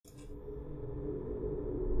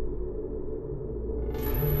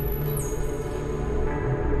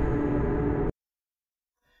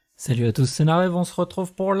Salut à tous, c'est Enlevé, on se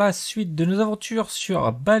retrouve pour la suite de nos aventures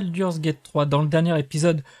sur Baldur's Gate 3. Dans le dernier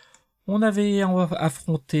épisode, on avait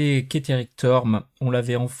affronté Ketterictorm, on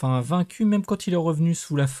l'avait enfin vaincu, même quand il est revenu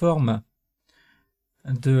sous la forme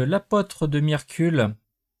de l'apôtre de Myrcule.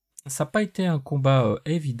 Ça n'a pas été un combat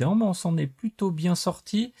évident, mais on s'en est plutôt bien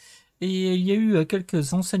sorti, et il y a eu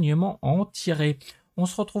quelques enseignements à en tirer. On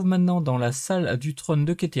se retrouve maintenant dans la salle du trône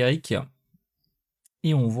de Ketteric,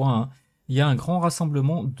 et on voit il y a un grand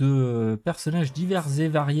rassemblement de personnages divers et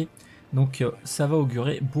variés. Donc ça va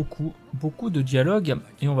augurer beaucoup de dialogues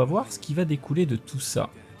et on va voir ce qui va découler de tout ça.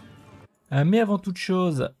 Mais avant toute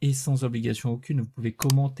chose, et sans obligation aucune, vous pouvez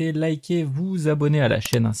commenter, liker, vous abonner à la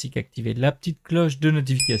chaîne ainsi qu'activer la petite cloche de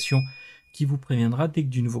notification qui vous préviendra dès que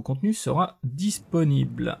du nouveau contenu sera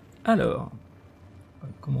disponible. Alors, on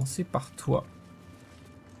va commencer par toi.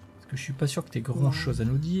 Parce que je suis pas sûr que tu aies grand chose à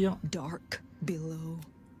nous dire.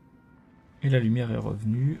 Et la lumière est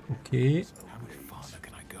revenue, ok. Les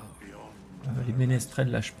ménestrels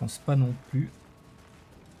là je pense pas non plus.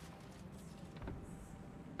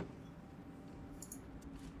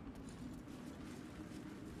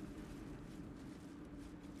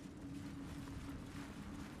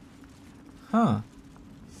 Ah,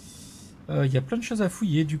 y a plein de choses à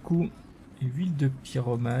fouiller du coup. Huile de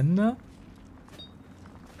pyromane.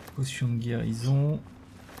 Potion de guérison.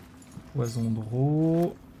 Poison de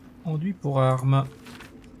ro. Enduit pour armes.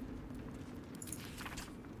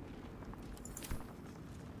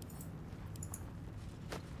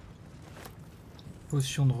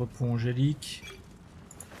 Potion de repos angélique.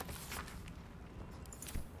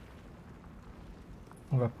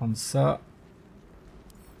 On va prendre ça.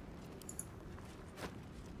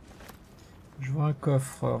 Je vois un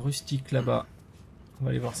coffre rustique là-bas. On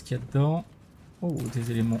va aller voir ce qu'il y a dedans. Oh,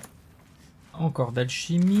 des éléments. Encore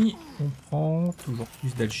d'alchimie. On prend toujours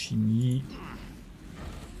plus d'alchimie.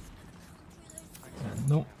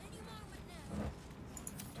 Non.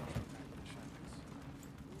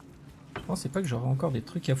 Je pensais pas que j'aurais encore des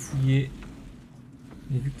trucs à fouiller.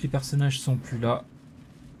 Mais vu que les personnages sont plus là.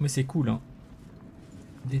 Mais c'est cool, hein.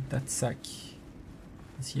 Des tas de sacs.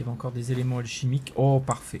 S'il y avait encore des éléments alchimiques. Oh,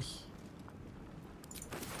 parfait.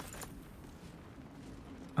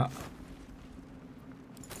 Ah.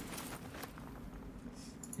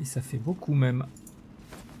 Et ça fait beaucoup même.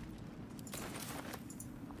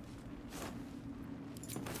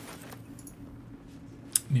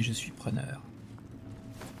 Mais je suis preneur.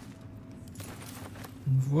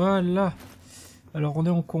 Voilà. Alors on est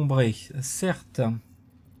encombré, certes.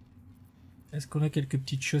 Est-ce qu'on a quelques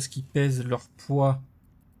petites choses qui pèsent leur poids?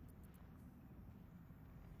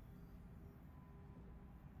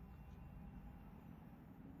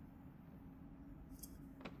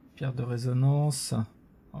 Pierre de résonance.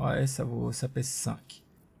 Ouais, ça pèse 5.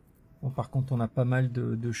 Bon, par contre, on a pas mal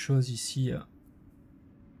de choses ici.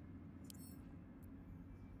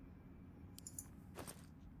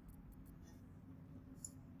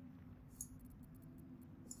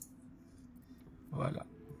 Voilà,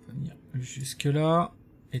 on va venir jusque là.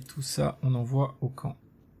 Et tout ça, on envoie au camp.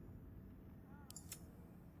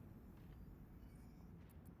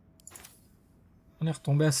 On est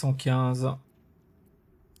retombé à 115.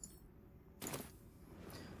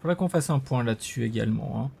 Faudra qu'on fasse un point là-dessus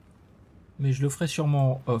également. Hein. Mais je le ferai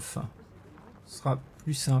sûrement en off. Ce sera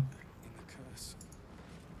plus simple.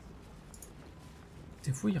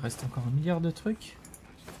 C'est fou, il reste encore 1 milliard de trucs.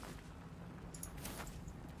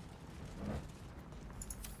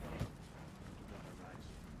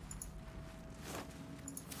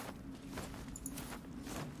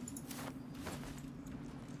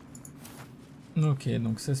 Ok,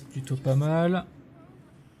 donc ça c'est plutôt pas mal.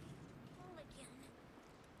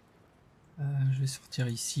 Je vais sortir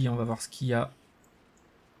ici, on va voir ce qu'il y a.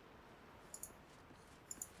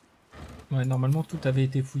 Ouais, normalement tout avait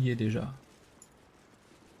été fouillé déjà.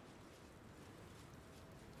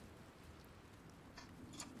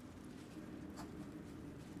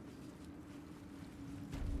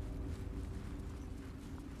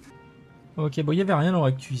 Ok, bon, il n'y avait rien dans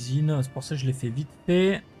la cuisine, c'est pour ça que je l'ai fait vite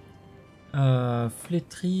fait.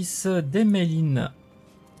 Flétrice d'Emeline.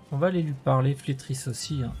 On va aller lui parler, Flétrice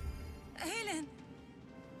aussi. Hein. Hélène.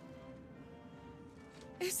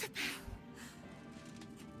 Isabelle.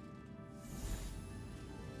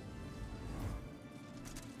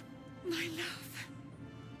 My love.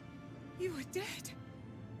 You were dead.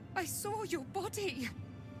 I saw your body.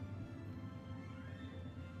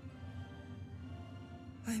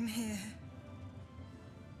 I'm here.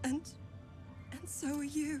 And so are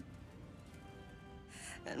you.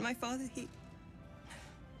 And my father,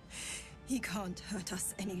 he can't hurt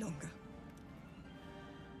us any longer.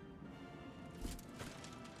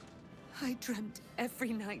 I dreamt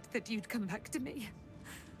every night that you'd come back to me.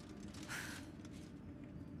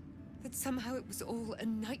 That somehow it was all a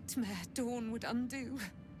nightmare Dawn would undo.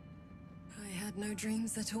 I had no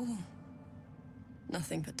dreams at all.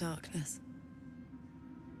 Nothing but darkness.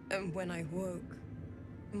 And when I woke,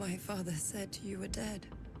 my father said you were dead.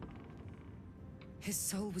 His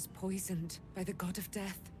soul was poisoned by the god of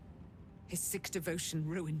death. His sick devotion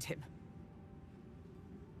ruined him.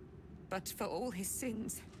 But for all his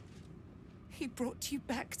sins, he brought you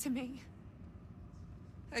back to me.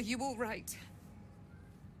 Are you all right?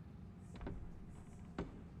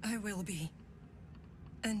 I will be.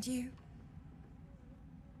 And you?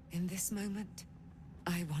 In this moment,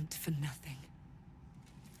 I want for nothing.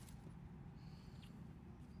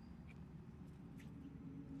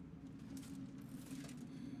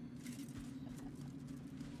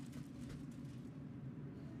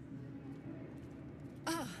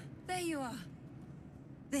 Ah, there you are.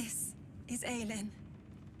 This is Aelin.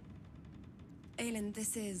 Aelin,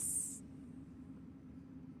 this is...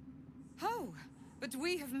 Oh, but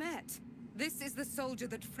we have met. This is the soldier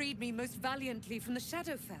that freed me most valiantly from the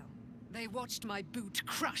Shadowfell. They watched my boot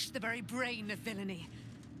crush the very brain of villainy,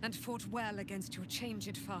 and fought well against your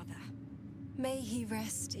changed father. May he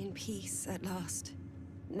rest in peace at last,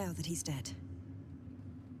 now that he's dead.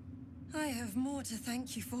 I have more to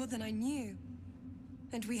thank you for than I knew.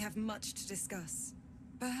 And we have much to discuss.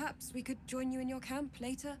 Perhaps we could join you in your camp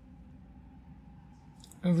later?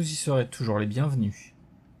 Vous y serez toujours les bienvenus.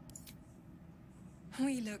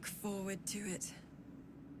 We look forward to it.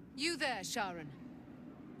 You there, Sharon.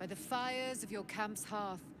 By the fires of your camp's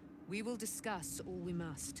hearth, we will discuss all we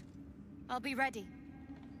must. I'll be ready.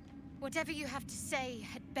 Whatever you have to say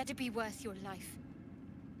had better be worth your life.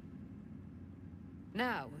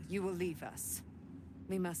 Now, you will leave us.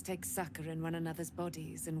 We must take succor in one another's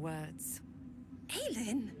bodies and words.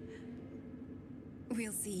 Aelin!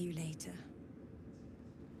 We'll see you later.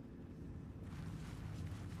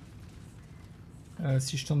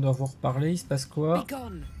 Si je tente de vous reparler, il se passe quoi? Be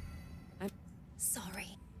gone.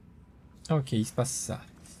 Sorry. Ok, il se passe ça.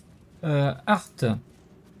 Art,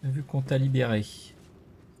 vu qu'on t'a libéré.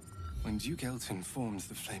 When Duke Elton formed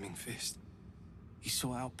the Flaming Fist, he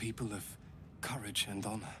sought out people of courage and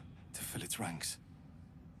honor to fill its ranks.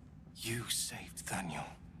 You saved Daniel,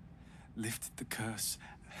 lifted the curse,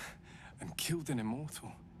 and killed an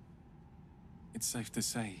immortal. It's safe to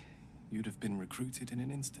say you'd have been recruited in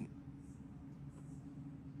an instant.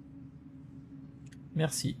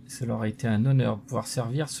 Merci, cela aurait été un honneur de pouvoir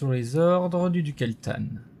servir sous les ordres du duc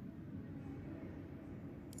Eltan.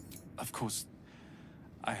 Of course,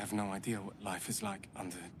 I have no idea what life is like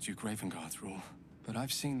under Duke Ravengard's rule, but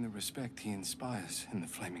I've seen the respect he inspires in the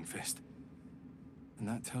Flaming Fist. And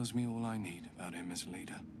that tells me all I need about him as a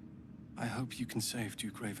leader. I hope you can save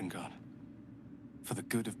Duke Ravengard, for the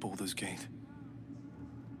good of Baldur's Gate.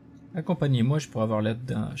 Accompagnez-moi, je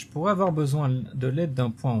pourrais avoir besoin de l'aide d'un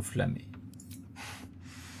point enflammé.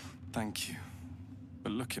 Thank you,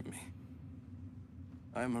 but look at me.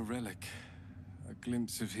 I am a relic, a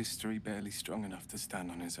glimpse of history barely strong enough to stand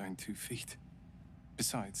on his own 2 feet.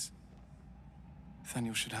 Besides,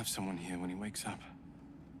 Nathaniel should have someone here when he wakes up.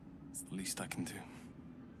 It's the least I can do.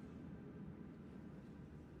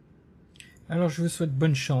 Alors je vous souhaite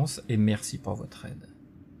bonne chance et merci pour votre aide.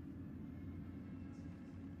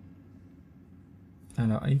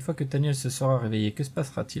 Alors, une fois que Daniel se sera réveillé, que se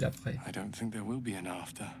passera-t-il après? I don't think there will be an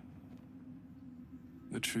after.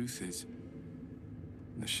 The truth is,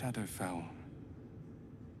 the Shadowfell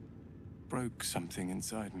broke something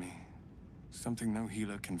inside me. Something no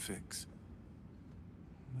healer can fix.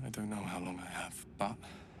 I don't know how long I have, but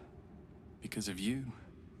because of you,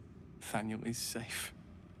 Nathaniel is safe.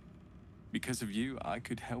 Because of you, I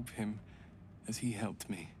could help him as he helped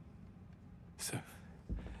me. So,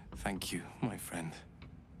 thank you, my friend.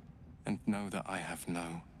 And know that I have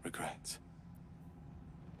no regrets.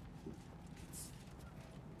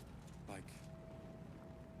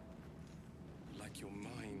 Like your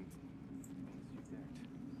mind.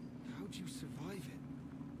 How'd you survive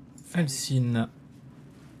it? Alcine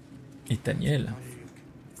et Daniel.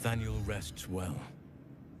 Nathaniel rests well.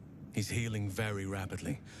 He's healing very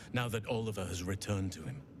rapidly, now that Oliver has returned to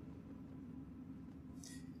him.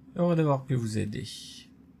 Heureux d'avoir pu vous aider.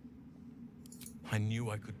 I knew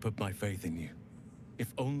I could put my faith in you.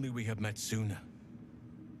 If only we had met sooner.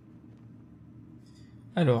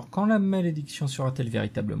 Alors, quand la malédiction sera-t-elle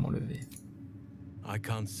véritablement levée? I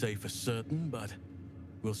can't say for certain, but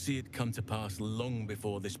we'll see it come to pass long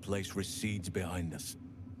before this place recedes behind us.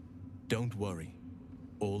 Don't worry.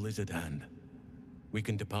 All is at hand. We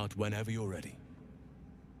can depart whenever you're ready.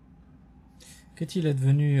 Qu'est-il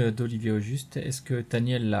advenu d'Olivier au juste? Est-ce que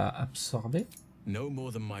Daniel l'a absorbé? No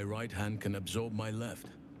more than my right hand can absorb my left.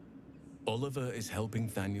 Oliver is helping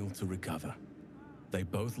Daniel to recover. They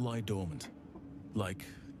both lie dormant, like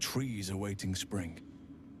trees awaiting spring.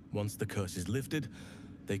 Once the curse is lifted,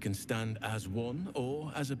 they can stand as one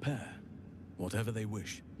or as a pair. Whatever they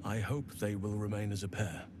wish, I hope they will remain as a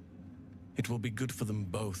pair. It will be good for them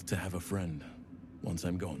both to have a friend, once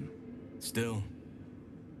I'm gone. Still,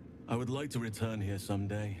 I would like to return here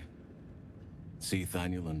someday. See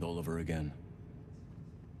Daniel and Oliver again.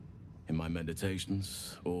 In my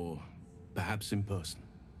meditations, or perhaps in person,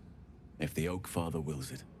 if the Oak Father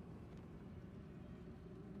wills it.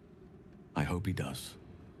 I hope he does.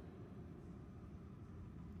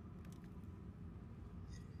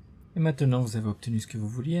 Et maintenant, vous avez obtenu ce que vous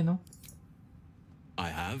vouliez, non? I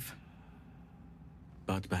have.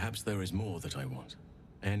 But perhaps there is more that I want.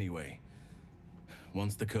 Anyway,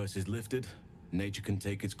 once the curse is lifted, nature can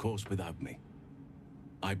take its course without me.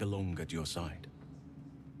 I belong at your side.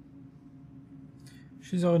 Je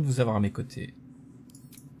suis heureux de vous avoir à mes côtés.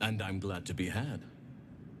 And I'm glad to be had.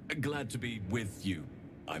 Glad to be with you,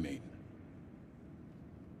 I mean.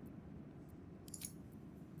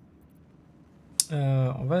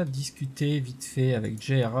 On va discuter vite fait avec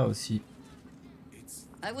JRA aussi.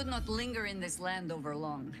 I would not linger in this land over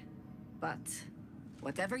long, but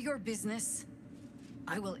whatever your business,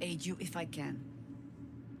 I will aid you if I can.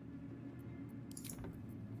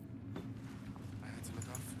 I had to look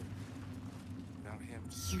after him. Without him.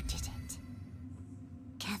 You did it.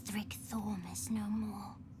 Catherick Thorm is no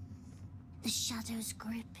more. The Shadow's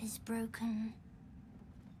grip is broken.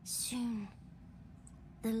 Soon,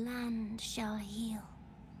 the land shall heal.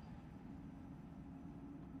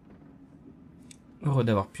 Heureux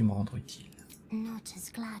d'avoir pu me rendre utile. Not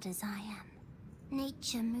as glad as I am.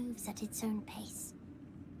 Nature moves at its own pace,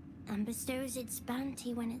 and bestows its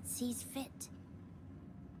bounty when it sees fit.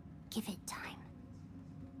 Give it time.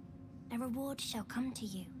 A reward shall come to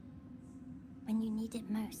you, when you need it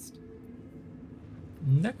most.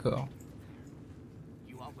 D'accord.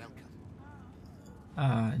 You are welcome.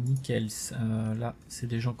 Ah, nickel. Là, c'est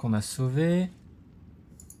des gens qu'on a sauvés.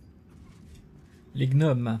 Les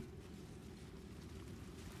gnomes.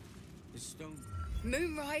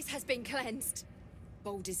 Moonrise has been cleansed.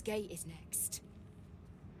 Baldur's Gate is next.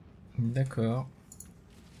 D'accord.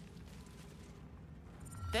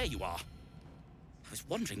 There you are. I was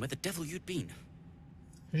wondering where the devil you'd been.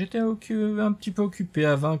 J'étais un petit peu occupé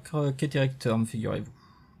à vaincre Ketterectorm, figurez-vous.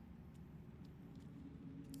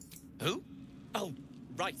 Who? Oh,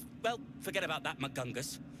 right. Well, forget about that,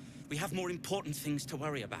 McGungus. We have more important things to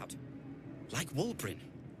worry about. Like Wulbrin.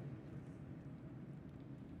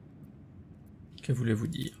 Que voulez-vous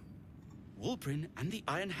dire? Wulbrin and the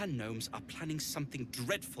Iron Hand Gnomes are planning something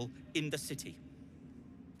dreadful in the city.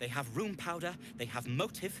 They have rune powder, they have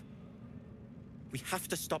motive. We have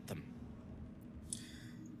to stop them.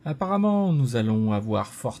 Apparemment, nous allons avoir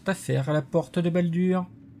fort à faire à la porte de Baldur.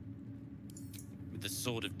 With the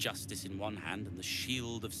sword of justice in one hand and the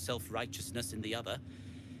shield of self-righteousness in the other,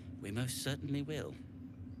 we most certainly will.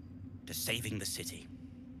 To saving the city.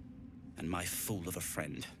 And my fool of a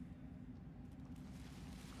friend.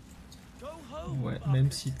 Ouais,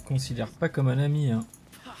 même s'il te considère pas comme un ami, hein.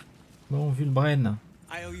 Bon, Wulbren.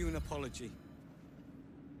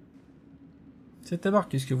 C'est d'abord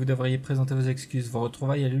qu'est-ce que vous devriez présenter vos excuses. Vos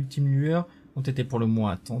retrouvailles à l'ultime lueur ont été pour le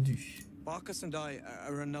moins attendues. Barkus and I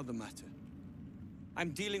are another matter.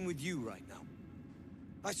 I'm dealing with you right now.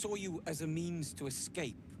 I saw you as a means to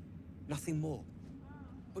escape, nothing more.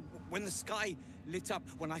 But when the sky lit up,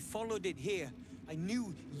 when I followed it here, I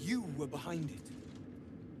knew you were behind it.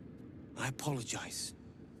 I apologize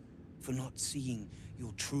for not seeing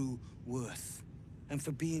your true worth, and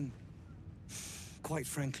for being, quite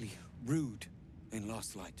frankly, rude in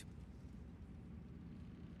Last Light.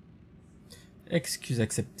 Excuse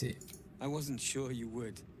acceptée. I wasn't sure you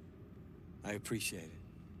would. I appreciate it.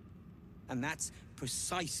 And that's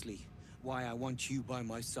precisely why I want you by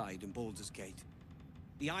my side in Baldur's Gate.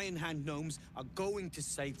 The Iron Hand Gnomes are going to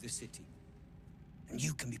save the city, and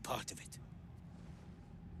you can be part of it.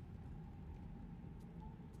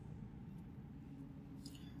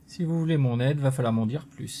 Si vous voulez mon aide, va falloir m'en dire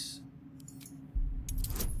plus.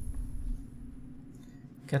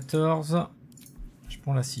 14. Je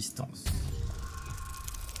prends l'assistance.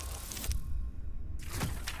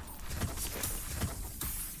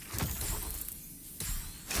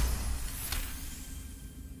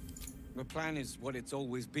 The plan is what it's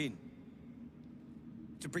always been.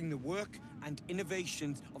 To bring the work and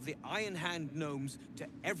innovations of the Iron Hand Gnomes to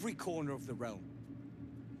every corner of the realm.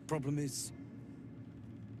 Problem is,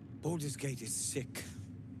 Baldur's Gate is sick.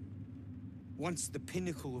 Once the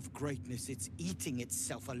pinnacle of greatness, it's eating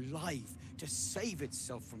itself alive to save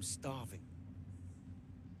itself from starving.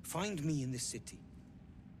 Find me in the city.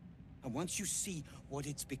 And once you see what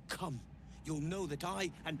it's become, you'll know that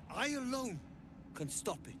I, and I alone, can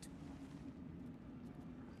stop it.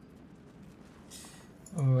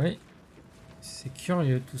 Ouais. C'est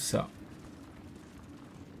curieux tout ça.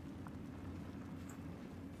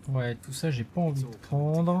 Ouais, tout ça, j'ai pas envie de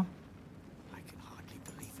prendre.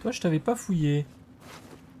 Toi, je t'avais pas fouillé.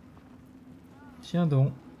 Tiens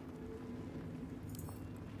donc.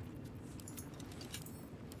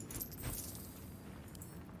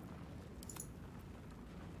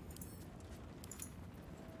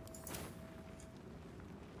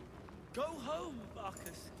 Go home,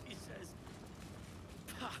 Marcus, he says.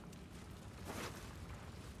 Pah.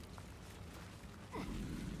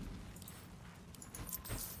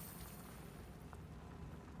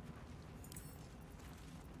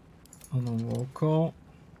 On en voit encore.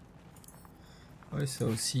 Ouais, ça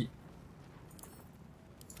aussi.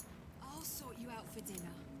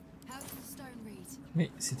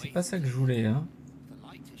 Mais c'était pas ça que je voulais, hein.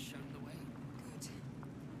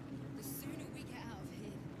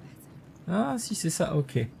 Ah, si, c'est ça,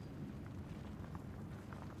 ok.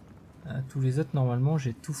 Ah, tous les autres, normalement,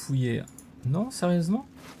 j'ai tout fouillé. Non, sérieusement?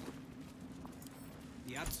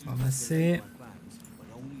 Ramasser.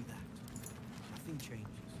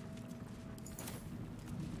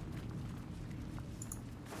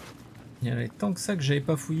 Il y en avait tant que ça que j'avais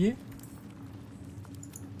pas fouillé.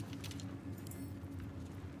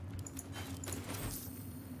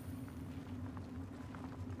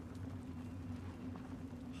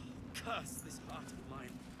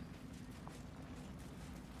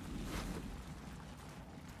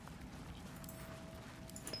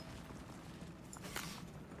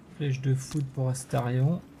 Flèche de foudre pour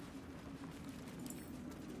Astarion.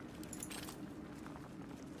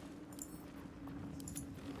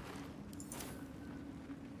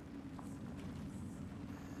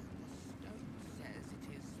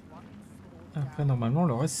 Après, normalement,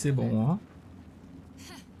 le reste, c'est bon, hein.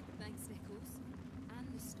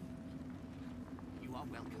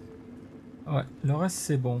 Ouais, le reste,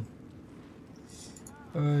 c'est bon.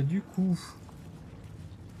 Du coup...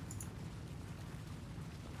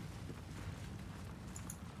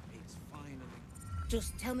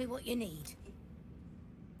 Just tell me what you need.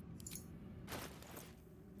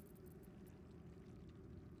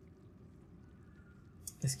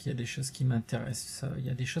 Est-ce qu'il y a des choses qui m'intéressent? Il y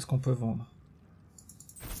a des choses qu'on peut vendre.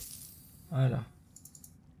 Voilà.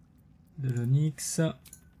 De l'onyx.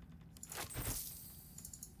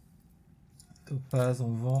 Topaz,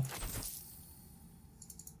 on vend.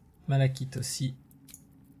 Malachite aussi.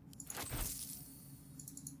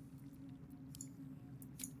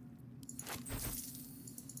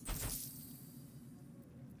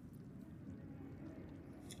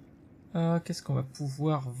 Qu'est-ce qu'on va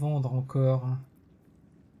pouvoir vendre encore?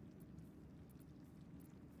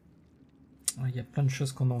 Il y a plein de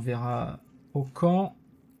choses qu'on enverra au camp.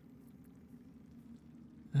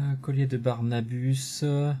 Collier de Barnabus.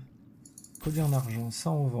 Collier en argent,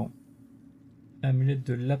 ça on vend. Amulette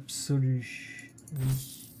de l'absolu.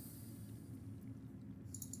 Oui.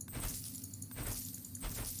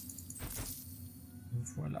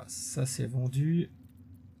 Voilà, ça c'est vendu.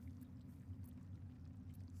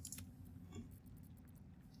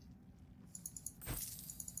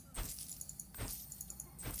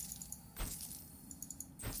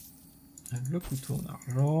 Le couteau en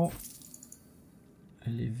argent.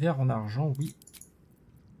 Les verres en argent, oui.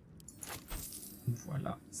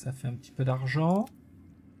 Voilà, ça fait un petit peu d'argent.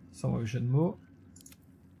 Sans mauvais jeu de mots.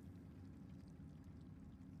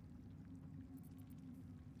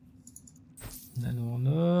 Nano en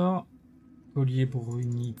or. Collier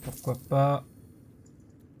bruni, pourquoi pas.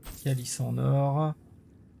 Calice en or.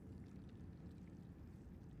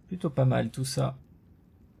 Plutôt pas mal tout ça.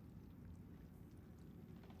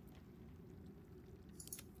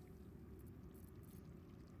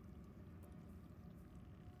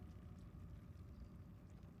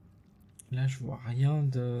 Là, je vois rien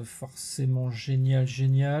de forcément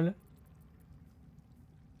génial.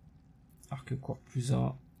 Arc court plus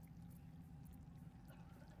 1.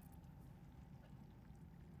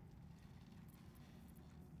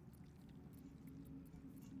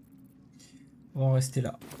 On va en rester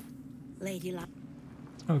là.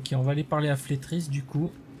 Ok, on va aller parler à Flétrice du coup.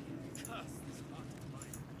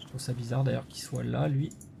 Je trouve ça bizarre d'ailleurs qu'il soit là, lui.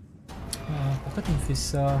 Pourquoi tu me fais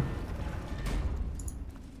ça?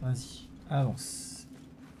 Vas-y. Avance.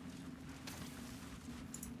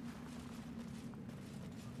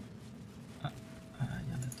 Il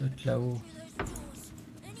y en a Peut-être là-haut.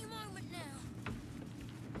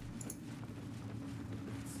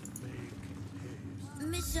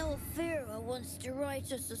 Miss Alfira wants to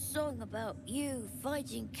write us a song about you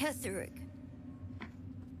fighting Ketheric.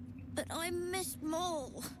 But I missed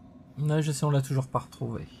Maul. Ouais, je sais, on l'a toujours pas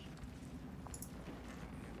retrouvé.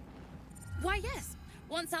 Why yes.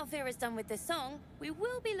 Once Alfira's done with this song, we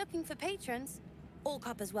will be looking for patrons. All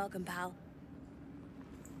coppers welcome, pal.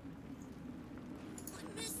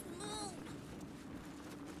 I missed Maul.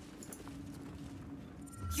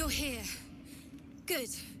 You're here. Good.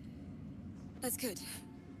 That's good.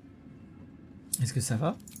 Est-ce que ça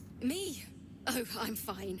va? Me? Oh, I'm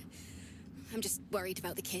fine. I'm just worried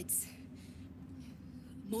about the kids.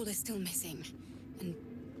 Maul is still missing, and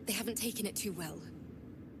they haven't taken it too well.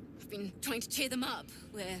 I've been trying to cheer them up.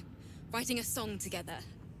 We're writing a song together.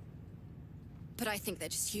 But I think they're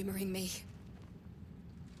just humoring me.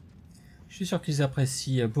 Je suis sûr qu'ils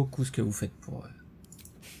apprécient beaucoup ce que vous faites pour eux.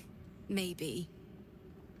 Maybe.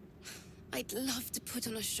 I'd love to put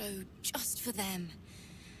on a show just for them.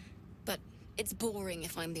 But it's boring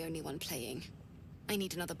if I'm the only one playing. I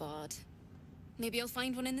need another bard. Maybe I'll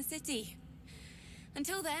find one in the city.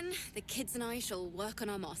 Until then, the kids and I shall work on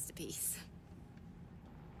our masterpiece.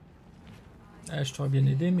 Ah, je t'aurais bien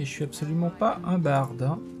aidé, mais je suis absolument pas un barde.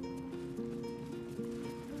 Hein.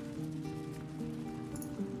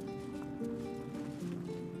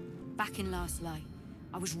 Back in last light,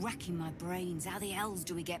 I was racking my brains. How the hells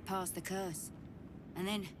do we get past the curse? And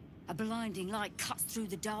then a blinding light cuts through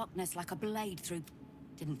the darkness like a blade through.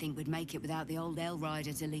 Didn't think we'd make it without the old Hell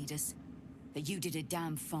Rider to lead us. But you did a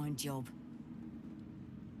damn fine job.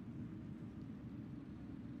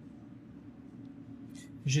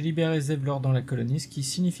 J'ai libéré Zevlor dans la colonie, ce qui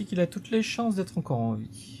signifie qu'il a toutes les chances d'être encore en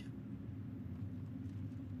vie.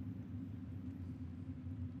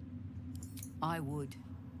 I would.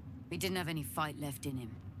 He didn't have any fight left in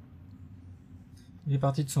him. Il est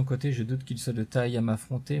parti de son côté, je doute qu'il soit de taille à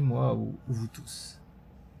m'affronter, moi ou vous tous.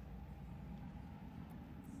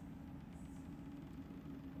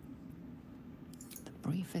 The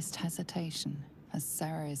briefest hesitation as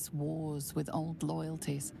Ceres wars with old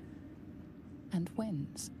loyalties and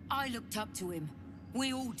wins. I looked up to him.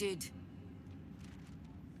 We all did.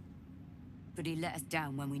 But he let us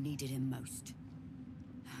down when we needed him most.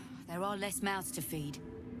 There are less mouths to feed,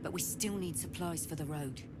 but we still need supplies for the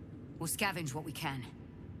road. We'll scavenge what we can.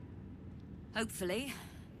 Hopefully,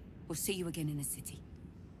 we'll see you again in the city.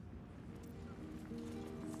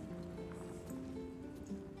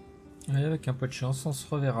 Ouais, avec un peu de chance, on se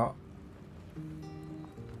reverra.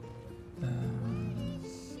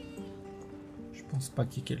 Je pense pas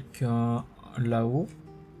qu'il y ait quelqu'un là-haut.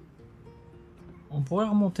 On pourrait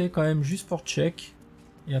remonter quand même juste pour check.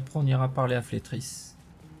 Et après on ira parler à Flétrice.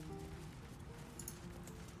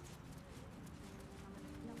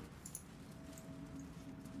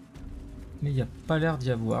 Mais il n'y a pas l'air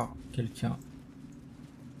d'y avoir quelqu'un.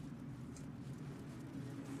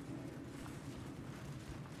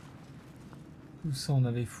 Tout ça on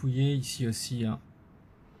avait fouillé, ici aussi. Hein.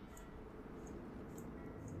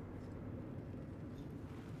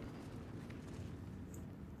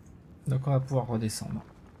 Donc on va pouvoir redescendre.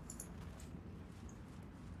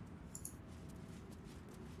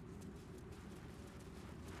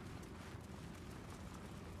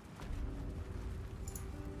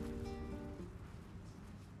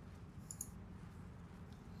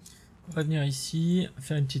 On va venir ici,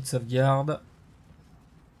 faire une petite sauvegarde.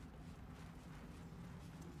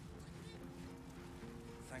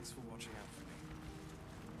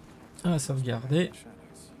 On va sauvegarder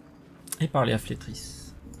et parler à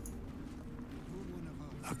Flétrice.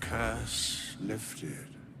 A curse lifted.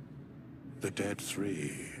 The dead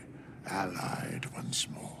three allied once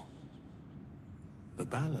more. The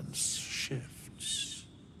balance shifts.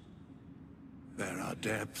 There are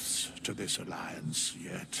depths to this alliance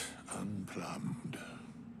yet unplumbed.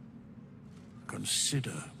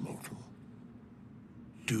 Consider, mortal.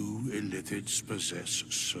 Do illithids possess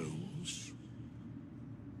souls?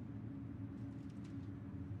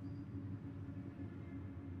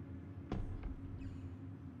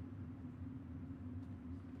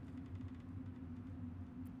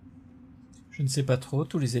 Je ne sais pas trop,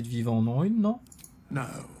 tous les êtres vivants en ont une, non? No.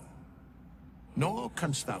 Nor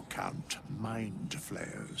canst thou count mind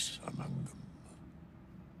flayers among them.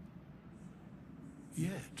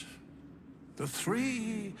 Yet, the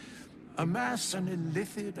three amass an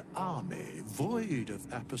illithid army void of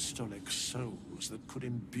apostolic souls that could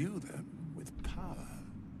imbue them with power.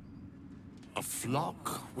 A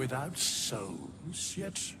flock without souls,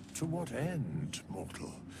 yet to what end,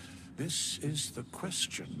 mortal? This is the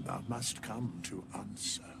question thou must come to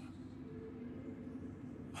answer.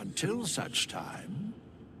 Until such time,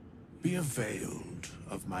 be availed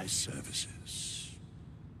of my services.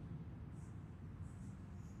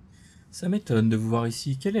 Ça m'étonne de vous voir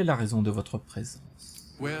ici. Quelle est la raison de votre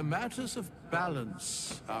présence? Where matters of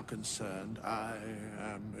balance are concerned, I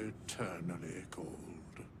am eternally cold.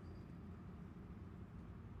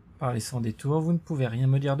 Parlez sans détour, vous ne pouvez rien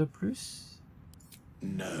me dire de plus?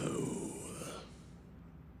 No.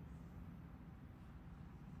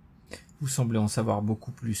 Vous semblez en savoir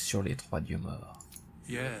beaucoup plus sur les trois dieux morts.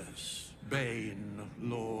 Yes, Bane,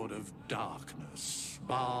 Lord of Darkness,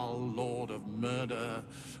 Baal, Lord of Murder,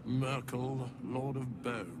 Merkel, Lord of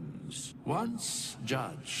Bones. Once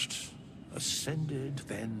judged, ascended,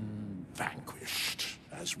 then vanquished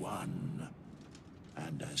as one,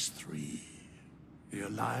 and as three. The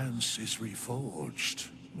alliance is reforged,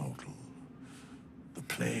 mortal. The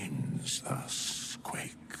plains thus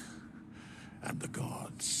quake, and the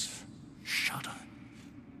gods shudder.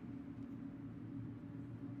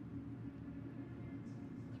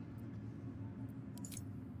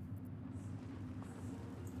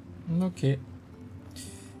 Ok.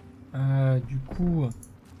 Du coup,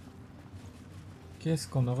 qu'est-ce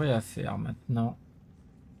qu'on aurait à faire maintenant?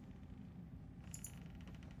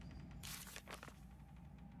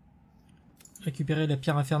 Récupérer la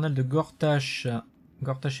pierre infernale de Gortash.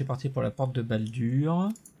 Gortash est parti pour la porte de Baldur.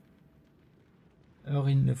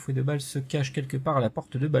 Orin, le fouet de balle, se cache quelque part à la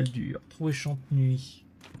porte de Baldur. Trouver Chante-Nuit.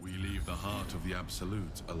 We leave the heart of the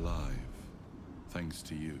Absolute alive, thanks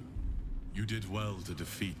to you. You did well to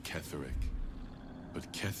defeat Ketheric,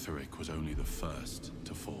 but Ketheric was only the first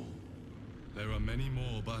to fall. There are many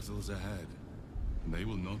more battles ahead, and they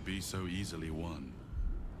will not be so easily won.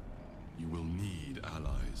 You will need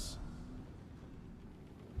allies.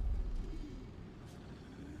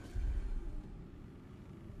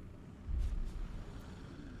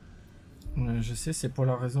 Je sais, c'est pour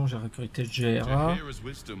la raison que j'ai recruté Jaira. Jaira's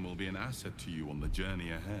wisdom will be an asset to you on the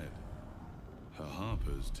journey ahead. Her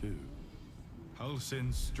harpers too.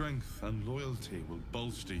 Halsin's strength and loyalty will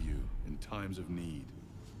bolster you in times of need.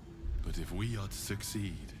 But if we are to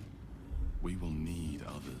succeed, we will need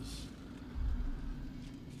others.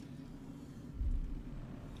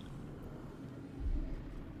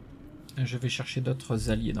 Je vais chercher d'autres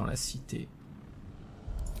alliés dans la cité.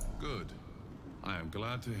 Good. I am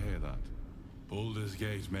glad to hear that. Baldur's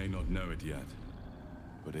Gate may not know it yet,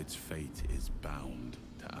 but its fate is bound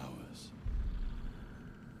to ours.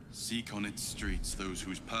 Seek on its streets those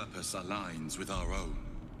whose purpose aligns with our own,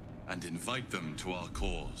 and invite them to our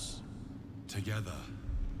cause. Together,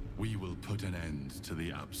 we will put an end to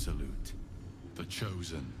the Absolute, the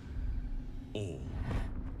Chosen, all.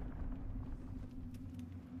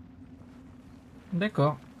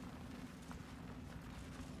 D'accord.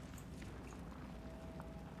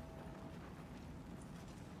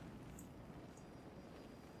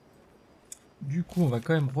 Du coup, on va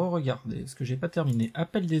quand même re-regarder, parce que j'ai pas terminé.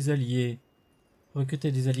 Appel des alliés. Recrutez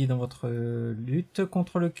des alliés dans votre lutte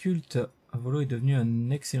contre le culte. Volo est devenu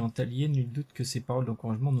un excellent allié. Nul doute que ses paroles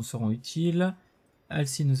d'encouragement nous seront utiles.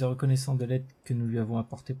 Alcy nous est reconnaissant de l'aide que nous lui avons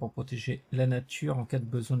apportée pour protéger la nature. En cas de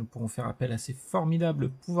besoin, nous pourrons faire appel à ses formidables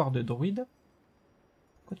pouvoirs de druide.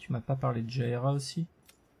 Pourquoi tu m'as pas parlé de Jaira aussi?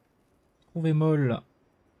 Trouver Moll.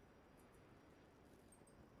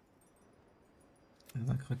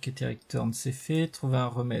 Vaincre Ketheric Thorn, c'est fait. Trouver un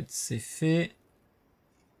remède, c'est fait.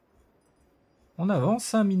 On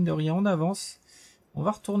avance, hein, mine de rien, on avance. On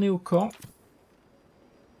va retourner au camp.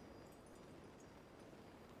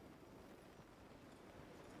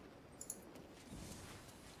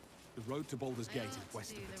 The road to Baldur's Gate is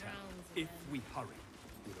west of the town. If we hurry,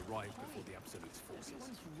 we'll arrive before the Absolute's forces.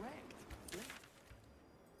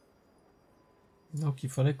 Donc il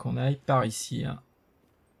faudrait qu'on aille par ici, hein.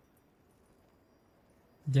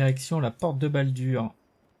 Direction la porte de Baldur.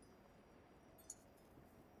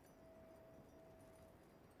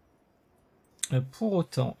 Pour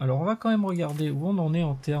autant, alors on va quand même regarder où on en est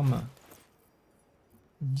en termes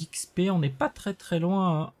d'XP. On n'est pas très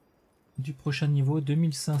loin, hein, du prochain niveau,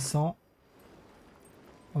 2500.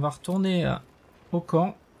 On va retourner au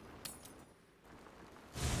camp.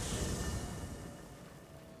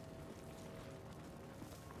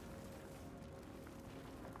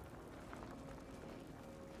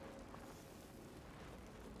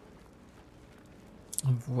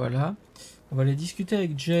 Voilà. On va aller discuter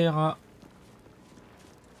avec Jaira.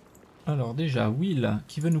 Alors déjà, Will,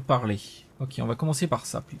 qui veut nous parler. Ok, on va commencer par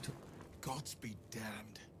ça plutôt. Gods be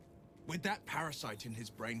damned. With that parasite in his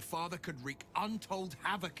brain, Father could wreak untold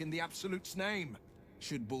havoc in the Absolute's name.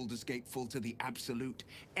 Should Baldur's Gate fall to the Absolute,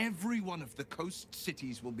 every one of the coast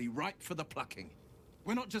cities will be ripe for the plucking.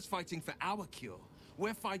 We're not just fighting for our cure.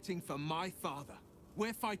 We're fighting for my father.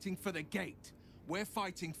 We're fighting for the Gate. We're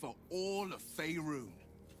fighting for all of Faerun.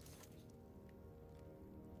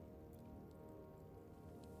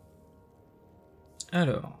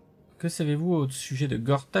 Alors, que savez-vous au sujet de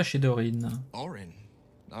Gortash et d'Orin? Orin?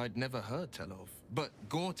 I'd never heard tell of. But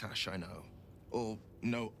Gortash I know. Or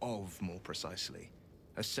know of, more precisely.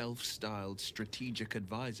 A self-styled strategic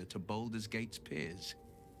advisor to Baldur's Gate's peers.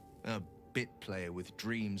 A bit player with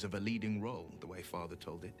dreams of a leading role, the way Father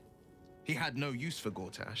told it. He had no use for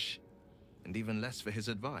Gortash, and even less for his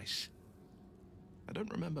advice. I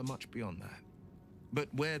don't remember much beyond that. But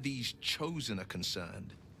where these chosen are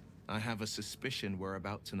concerned, I have a suspicion we're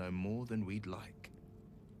about to know more than we'd like.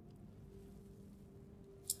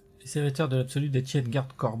 Les serviteurs de l'Absolu détiennent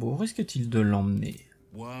garde-corbeau. Risquent-ils de l'emmener?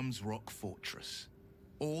 Worm's Rock Fortress.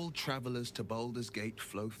 All travelers to Baldur's Gate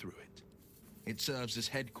flow through it. It serves as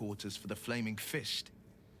headquarters for the Flaming Fist,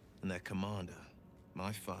 and their commander,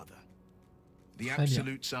 my father. The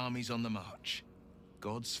Absolute's army's on the march.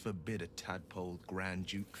 Gods forbid a tadpoled Grand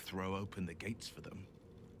Duke throw open the gates for them.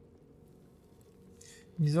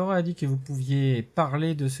 Misora a dit que vous pouviez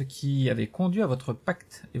parler de ce qui avait conduit à votre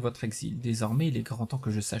pacte et votre exil. Désormais, il est grand temps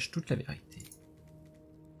que je sache toute la vérité.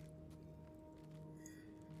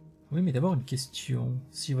 Oui, mais d'abord une question.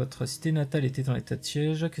 Si votre cité natale était dans l'état de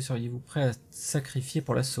siège, que seriez-vous prêt à sacrifier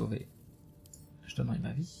pour la sauver? Je donnerai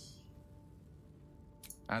ma vie.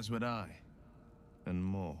 As would I. And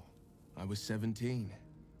more. I was 17.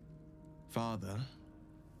 Father,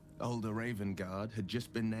 older Ravengard, had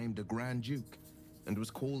just been named a Grand Duke and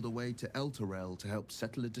was called away to Elturel to help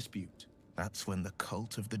settle a dispute. That's when the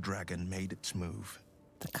cult of the dragon made its move.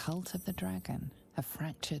 The cult of the dragon, a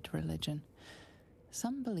fractured religion.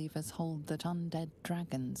 Some believers hold that undead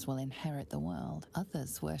dragons will inherit the world.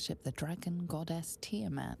 Others worship the dragon goddess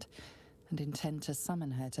Tiamat and intend to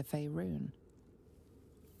summon her to Faerun.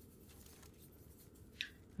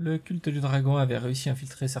 Le culte du dragon avait réussi à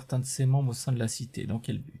infiltrer certains de ses membres au sein de la cité. Dans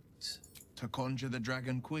quel but? To conjure the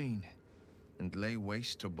Dragon Queen and lay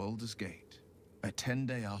waste to Baldur's Gate. A 10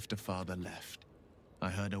 day after Father left, I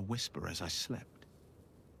heard a whisper as I slept.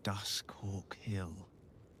 Duskhawk Hill.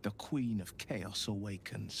 The Queen of Chaos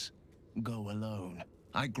awakens. Go alone.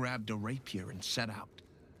 I grabbed a rapier and set out.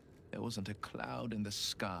 There wasn't a cloud in the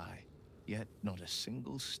sky, yet not a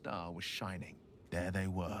single star was shining. There they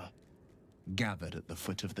were, gathered at the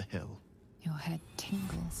foot of the hill. Your head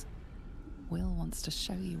tingles. Will wants to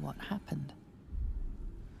show you what happened.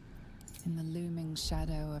 In the looming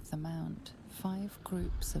shadow of the mount, 5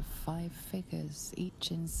 groups of 5 figures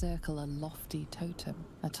each encircle a lofty totem.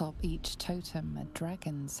 Atop each totem, a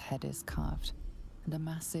dragon's head is carved, and a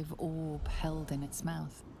massive orb held in its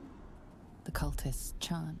mouth. The cultists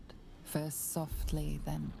chant, first softly,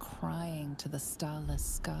 then crying to the starless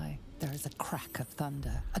sky. There is a crack of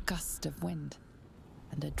thunder, a gust of wind,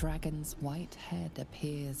 and a dragon's white head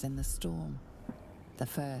appears in the storm. The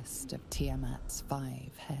first of Tiamat's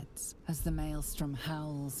 5 heads. As the maelstrom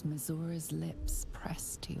howls, Mizora's lips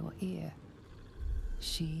press to your ear.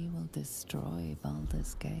 She will destroy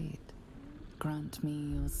Baldur's Gate. Grant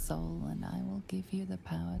me your soul and I will give you the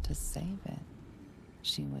power to save it,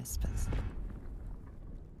 she whispers.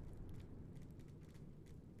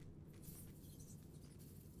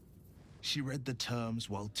 She read the terms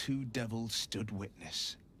while 2 devils stood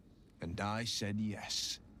witness, and I said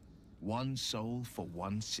yes. 1 soul for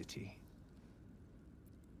 1 city.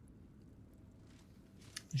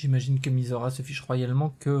 J'imagine que Misora se fiche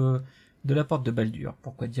royalement que de la porte de Baldur.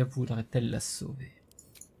 Pourquoi diable voudrait-elle la sauver?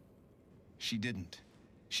 She didn't.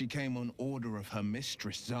 She came on order of her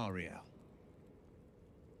mistress, Zariel.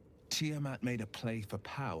 Tiamat made a play for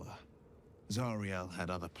power. Zariel had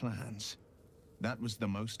other plans. That was the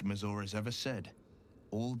most Mizora's ever said.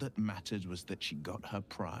 All that mattered was that she got her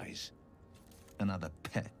prize. Another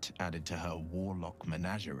pet added to her warlock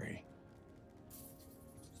menagerie.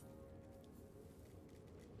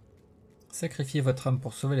 Sacrifier votre âme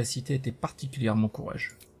pour sauver la cité était particulièrement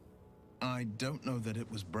courageux. I don't know that it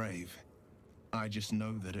was brave. I just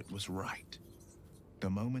know that it was right. The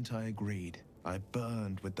moment I agreed, I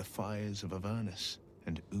burned with the fires of Avernus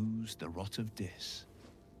and oozed the rot of Dis.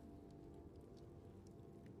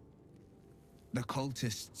 The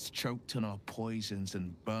cultists choked on our poisons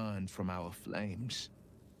and burned from our flames.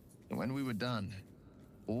 And when we were done,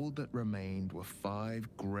 all that remained were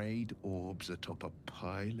 5 greyed orbs atop a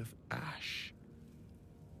pile of ash.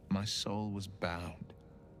 My soul was bound,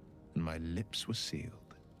 and my lips were sealed.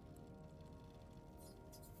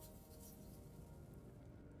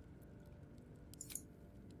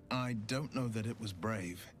 I don't know that it was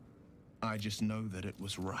brave. I just know that it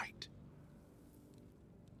was right.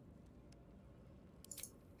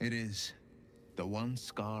 It is the one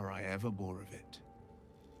scar I ever bore of it.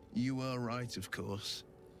 You were right, of course.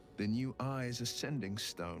 The new eye is a sending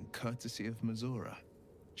stone, courtesy of Missoura.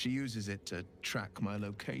 She uses it to track my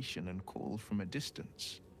location and call from a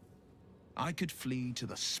distance. I could flee to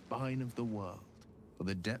the spine of the world, or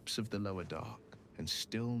the depths of the lower dark, and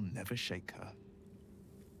still never shake her.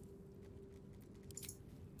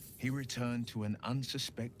 He returned to an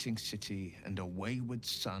unsuspecting city and a wayward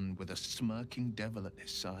son with a smirking devil at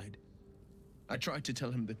his side. I tried to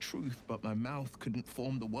tell him the truth, but my mouth couldn't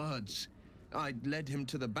form the words. I'd led him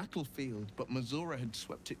to the battlefield, but Missoura had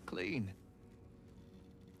swept it clean.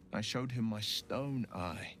 I showed him my stone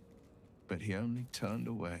eye, but he only turned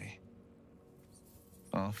away.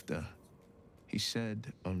 After, he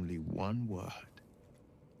said only one word.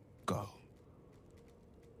 Go.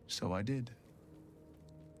 So I did.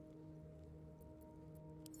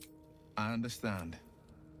 I understand.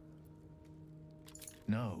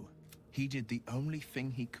 No, he did the only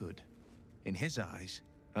thing he could. In his eyes,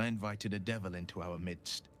 I invited a devil into our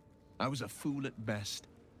midst. I was a fool at best,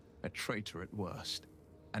 a traitor at worst,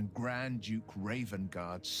 and Grand Duke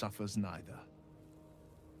Ravengard suffers neither.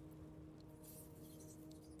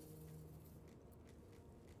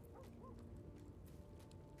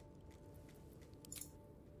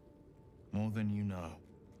 More than you know.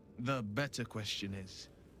 The better question is,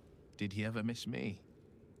 did he ever miss me?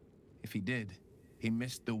 If he did, he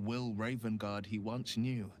missed the Will Ravengard he once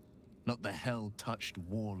knew, not the hell-touched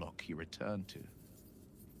warlock he returned to.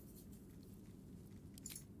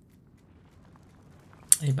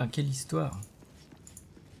 Eh ben, quelle histoire.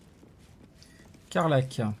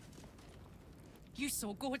 Karlak. You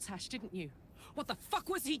saw Gortash, didn't you? What the fuck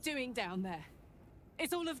was he doing down there?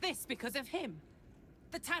 Is all of this because of him?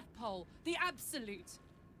 The tadpole, the absolute.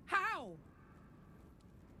 How?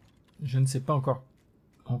 Je ne sais pas encore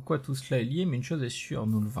en quoi tout cela est lié, mais une chose est sûre,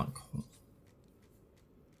 nous le vaincrons.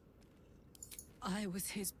 I was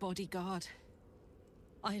his bodyguard.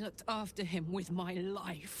 I looked after him with my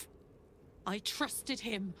life. I trusted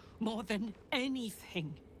him more than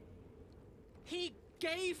anything. He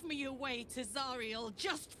gave me away to Zariel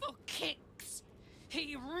just for kicks.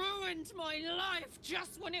 He ruined my life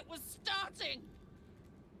just when it was starting.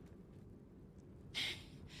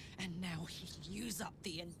 And now he'll use up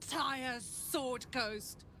the entire Sword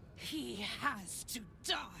Coast. He has to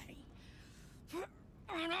die.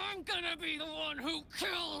 And I'm gonna be the one who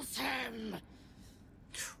kills him.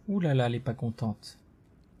 Ouh là là, elle est pas contente.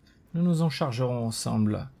 Nous nous en chargerons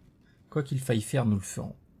ensemble. Quoi qu'il faille faire, nous le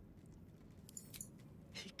ferons.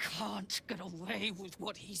 He can't get away with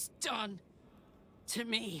what he's done. To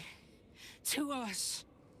me. To us.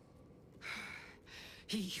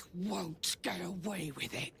 He won't get away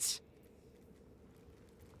with it.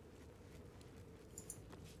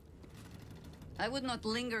 I would not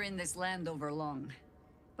linger in this land over long.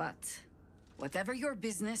 But whatever your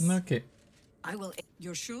business, Ok. I will.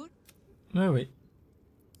 You're sure? Oui, oui.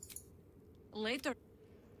 Later.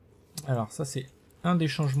 Alors ça c'est un des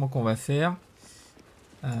changements qu'on va faire.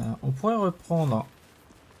 On pourrait reprendre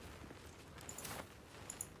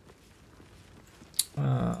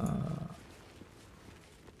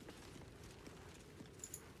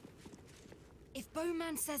If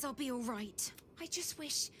Bowman says I'll be all right, I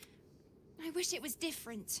wish it was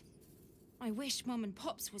different. I wish Mom and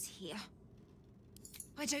Pops was here.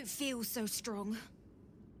 I don't feel so strong.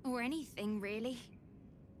 Or anything, really.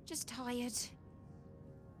 Just tired.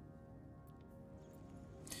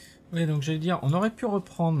 Oui, donc j'allais dire, on aurait pu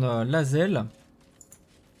reprendre Lazel.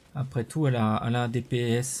 Après tout, elle a un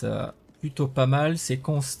DPS plutôt pas mal, c'est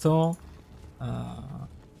constant.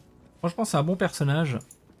 Franchement, c'est un bon personnage.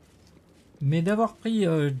 Mais d'avoir pris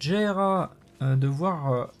Jaira, de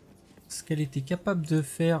voir ce qu'elle était capable de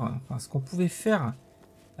faire, enfin ce qu'on pouvait faire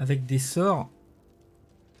avec des sorts.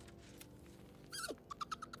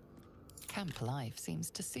 Camp life seems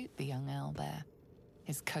to suit the young owlbear.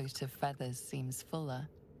 His coat of feathers seems fuller.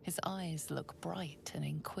 His eyes look bright and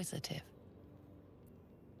inquisitive.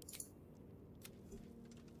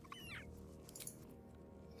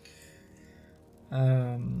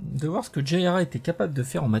 De voir ce que Jaira était capable de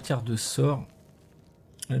faire en matière de sorts.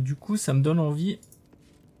 Du coup, ça me donne envie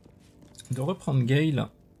de reprendre Gale.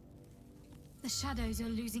 The shadows are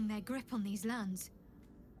losing their grip on these lands.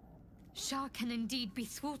 Shah can indeed be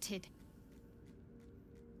thwarted.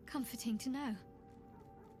 Comforting to know.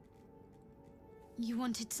 You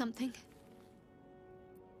wanted something?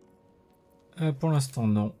 Pour l'instant,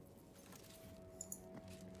 non.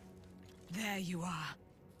 There you are.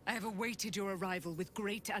 I have awaited your arrival with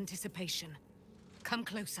great anticipation. Come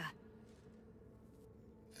closer.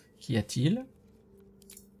 Qu'y a-t-il?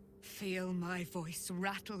 Feel my voice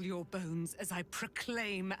rattle your bones as I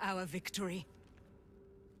proclaim our victory.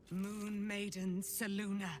 Moon Maiden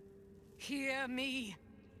Selûne, hear me.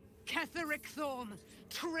 Ketheric Thorm,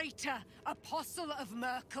 traitor, apostle of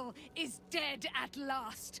Merkel, is dead at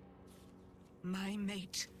last. My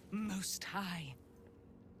mate, Most High.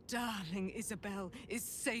 Darling Isabel is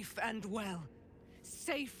safe and well.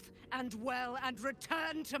 Safe and well, and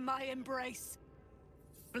return to my embrace.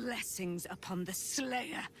 Blessings upon the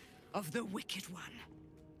slayer of the wicked one.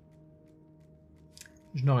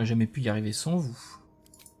 Je n'aurais jamais pu y arriver sans vous.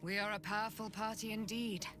 We are a powerful party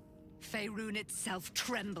indeed. Faerun itself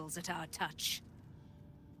trembles at our touch.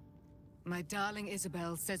 My darling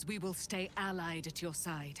Isabel says we will stay allied at your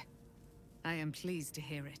side. I am pleased to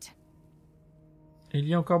hear it. Il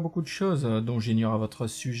y a encore beaucoup de choses dont j'ignore à votre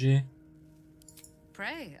sujet.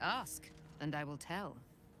 Pray, ask, and I will tell.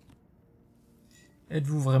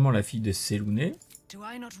 Êtes-vous vraiment la fille de Selûne? Do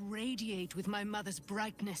I not radiate with my mother's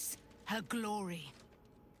brightness, her glory?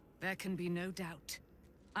 There can be no doubt.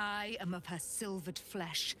 I am of her silvered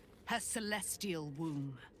flesh, her celestial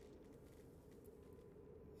womb.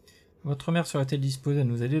 Votre mère serait-elle disposée à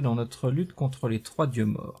nous aider dans notre lutte contre les 3 dieux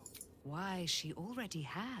morts? Why, she already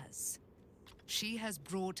has. She has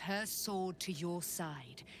brought her sword to your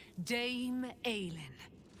side, Dame Aelin.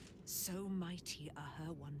 So mighty are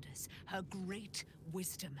her wonders, her great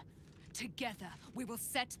wisdom. Together we will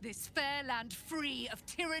set this fair land free of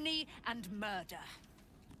tyranny and murder.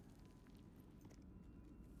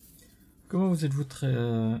 Comment vous êtes-vous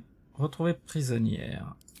retrouvée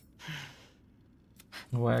prisonnière?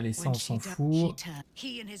 Ouais, allez, ça on s'en fout.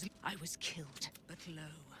 I was killed, but lo,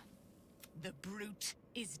 the brute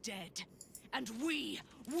is dead, and we.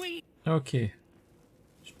 Ok.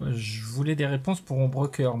 Je voulais des réponses pour mon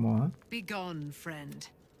broker, moi. Hein. Be gone, friend.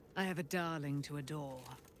 I have a darling to adore.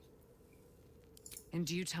 In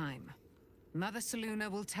due time, Mother Selûne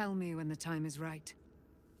will tell me when the time is right.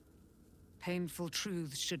 Painful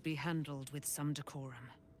truths should be handled with some decorum.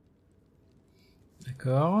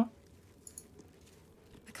 D'accord.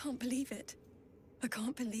 I can't believe it. I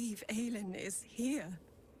can't believe Aelin is here.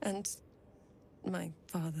 And my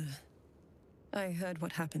father. I heard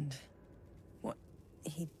what happened. What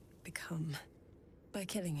he'd become. By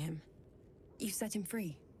killing him. You set him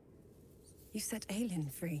free. You set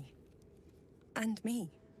Aelin free. And me.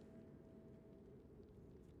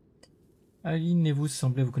 Aline et vous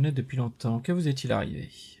semblez vous connaître depuis longtemps. Que vous est-il arrivé?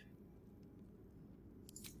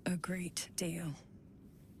 A great deal.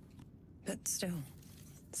 But still,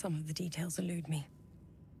 some of the details elude me.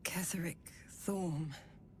 Ketheric Thorm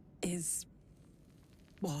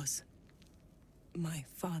was my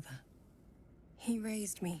father. He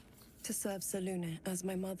raised me to serve Selûne as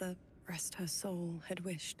my mother, rest her soul, had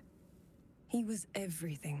wished. He was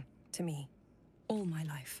everything to me, all my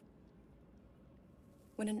life.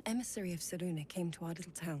 When an emissary of Selûne came to our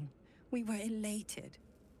little town, we were elated.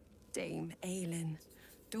 Dame Aelin,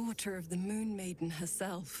 daughter of the Moon Maiden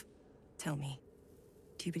herself. Tell me,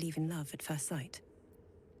 do you believe in love at first sight?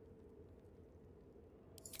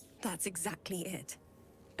 That's exactly it.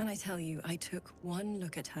 And I tell you, I took one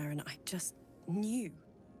look at her and I just knew.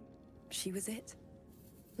 She was it.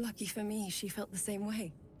 Lucky for me, she felt the same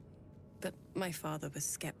way. But my father was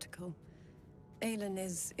skeptical. Aelin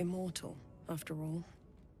is immortal, after all.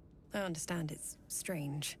 I understand it's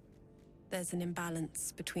strange. There's an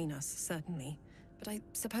imbalance between us, certainly. But I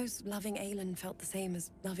suppose loving Aelin felt the same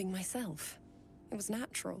as loving myself. It was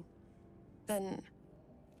natural. Then...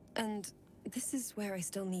 And this is where I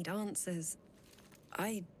still need answers.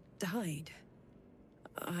 I died.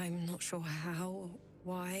 I'm not sure how,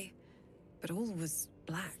 why, but all was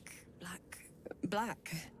black.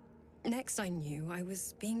 Next I knew, I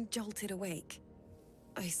was being jolted awake.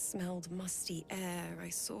 I smelled musty air, I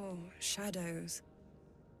saw shadows.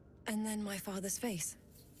 And then my father's face.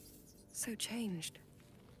 So changed.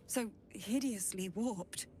 So hideously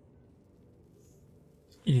warped.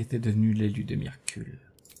 Il était devenu l'élu de Myrcule.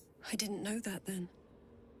 I didn't know that then.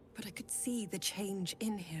 But I could see the change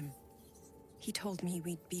in him. He told me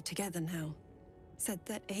we'd be together now. Said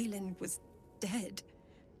that Aelin was dead.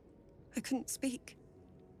 I couldn't speak.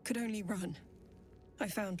 Could only run. I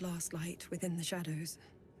found last light within the shadows.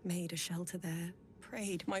 Made a shelter there.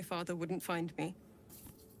 Prayed my father wouldn't find me.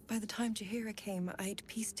 By the time Jaheira came, I'd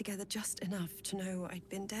pieced together just enough to know I'd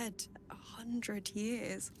been dead 100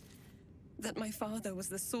 years. That my father was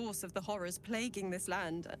the source of the horrors plaguing this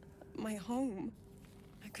land. My home.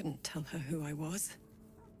 I couldn't tell her who I was.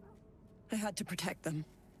 I had to protect them.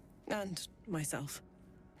 And myself.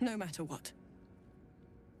 no matter what.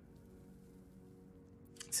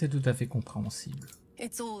 C'est tout à fait compréhensible.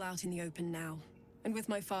 It's all out in the open now, and with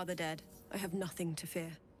my father dead, I have nothing to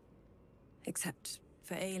fear. Except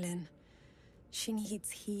for Aelin. She needs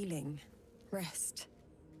healing, rest.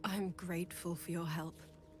 I'm grateful for your help,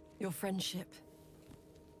 your friendship.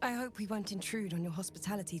 I hope we won't intrude on your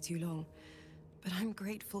hospitality too long, but I'm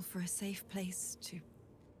grateful for a safe place to,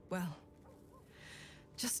 well,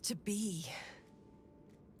 just to be.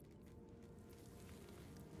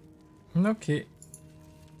 Ok.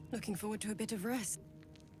 Looking forward to a bit of rest.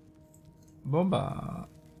 Bon bah,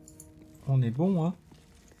 on est bon,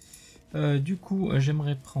 hein. Du coup,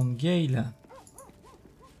 j'aimerais prendre Gale.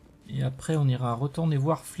 Et après, on ira retourner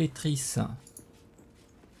voir Flétrice.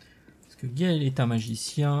 Parce que Gale est un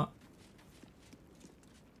magicien.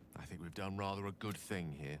 I think we've done rather a good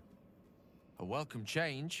thing here. A welcome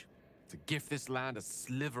change to give this land a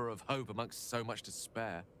sliver of hope amongst so much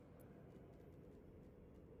despair.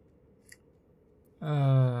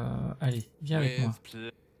 Allez, viens avec moi.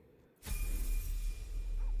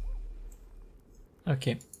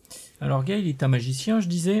 Ok. Alors Gale est un magicien, je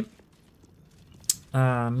disais.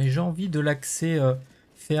 Mais j'ai envie de l'axer,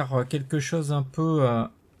 faire quelque chose un peu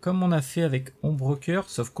comme on a fait avec Ombrecoeur,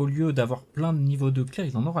 sauf qu'au lieu d'avoir plein de niveaux de clerc,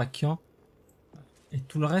 il n'en aura qu'un. Et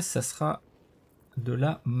tout le reste, ça sera de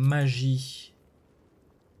la magie.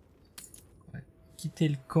 Ouais. Quitter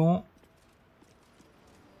le camp.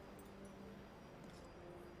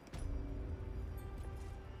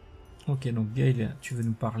 Ok, donc Gale, tu veux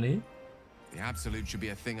nous parler? The absolute should be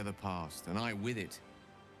a thing of the past, and I with it.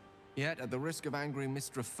 Yet, at the risk of angering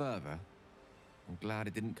Mistra further, I'm glad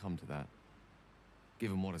it didn't come to that,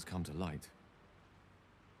 given what has come to light.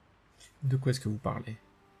 De quoi est-ce que vous parlez?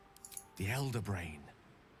 The Elder Brain.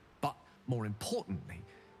 But, more importantly,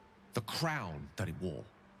 the crown that it wore.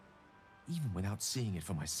 Even without seeing it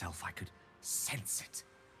for myself, I could sense it.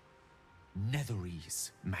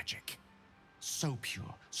 Netherese magic. So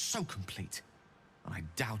pure, so complete. And I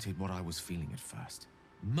doubted what I was feeling at first.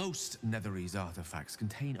 Most Netherese artifacts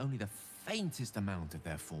contain only the faintest amount of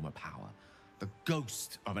their former power, the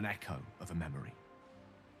ghost of an echo of a memory.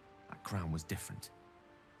 That crown was different.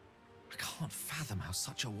 I can't fathom how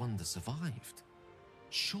such a wonder survived.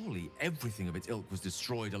 Surely everything of its ilk was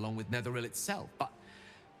destroyed along with Netheril itself, but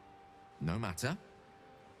no matter.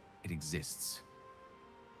 It exists.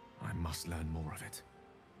 I must learn more of it.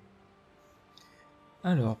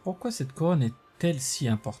 Alors, pourquoi cette couronne est-elle si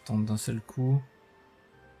importante d'un seul coup?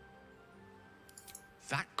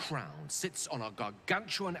 That crown sits on a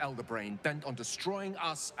gargantuan elder brain bent on destroying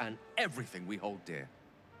us and everything we hold dear.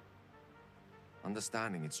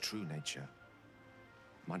 Understanding its true nature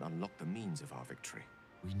might unlock the means of our victory.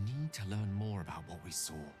 We need to learn more about what we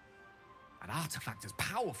saw. An artifact as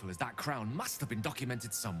powerful as that crown must have been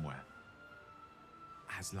documented somewhere.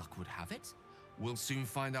 As luck would have it, we'll soon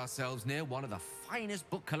find ourselves near one of the finest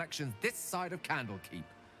book collections this side of Candlekeep,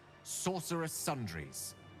 Sorcerous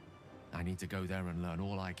Sundries. I need to go there and learn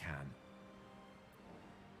all I can.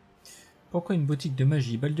 Pourquoi une boutique de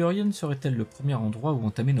magie baldurienne serait-elle le premier endroit où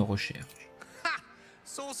entamer nos recherches? Ha!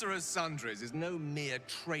 Sorcerous Sundries is no mere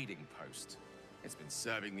trading post. It's been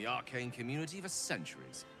serving the arcane community for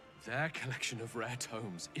centuries. Their collection of rare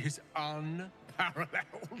tomes is unparalleled.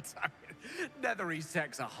 Netherese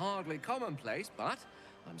texts are hardly commonplace, but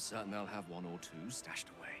I'm certain they'll have one or two stashed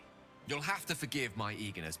away. You'll have to forgive my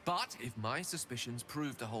eagerness, but if my suspicions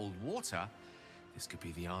prove to hold water, this could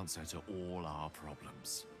be the answer to all our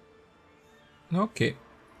problems. Ok.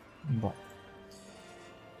 Bon.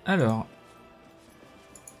 Alors.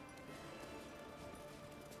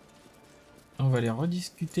 On va les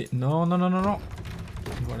rediscuter. Non, non, non, non, non.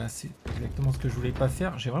 Voilà, c'est exactement ce que je voulais pas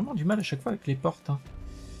faire. J'ai vraiment du mal à chaque fois avec les portes.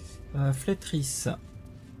 Hein. Flétrice.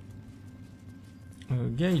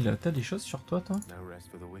 Gale, t'as des choses sur toi, toi?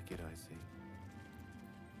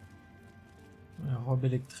 Robe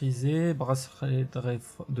électrisée, bracelet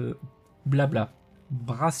de blabla.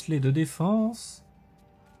 Bracelet de défense.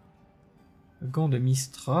 Gants de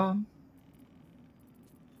Mistra.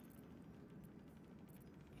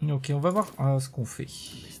 Ok, on va voir ce qu'on fait.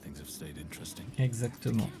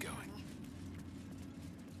 Exactement.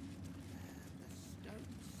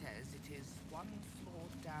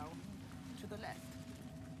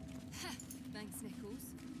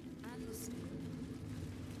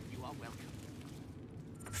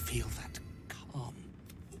 Feel that calm.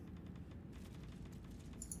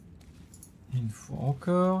 Une fois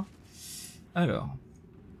encore. Alors.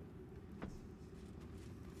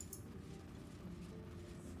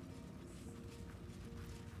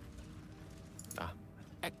 Ah,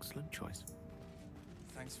 excellent choice.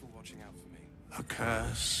 Thanks for watching out for me. A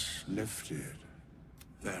curse lifted.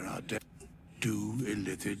 There are do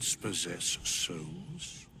illithids possess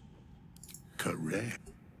souls? Correct.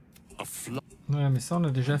 A ouais, mais ça on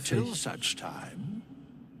a déjà fait. Until such time,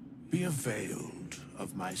 be availed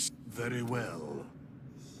of my very well.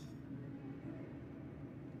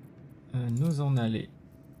 Nous en aller.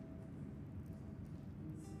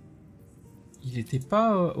 Il était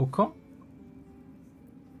pas au camp?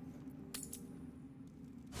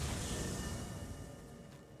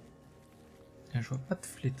 Je vois pas de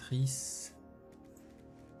flétrisse.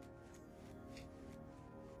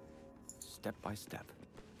 Step by step.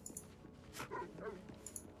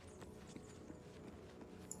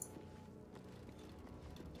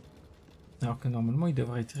 Alors que normalement il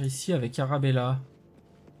devrait être ici avec Arabella.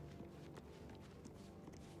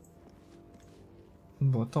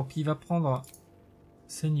 Bon, tant pis, il va prendre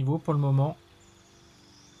ses niveaux pour le moment.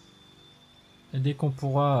 Et dès qu'on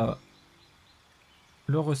pourra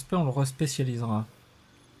le respect, on le respécialisera.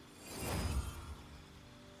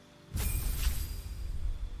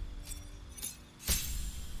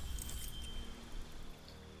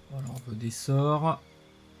 Voilà, on veut des sorts.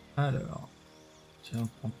 Alors, tiens,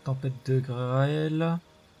 on prend tempête de grêle.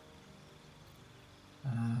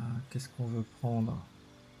 Qu'est-ce qu'on veut prendre?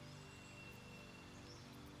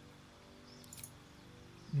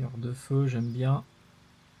 Mur de feu, j'aime bien.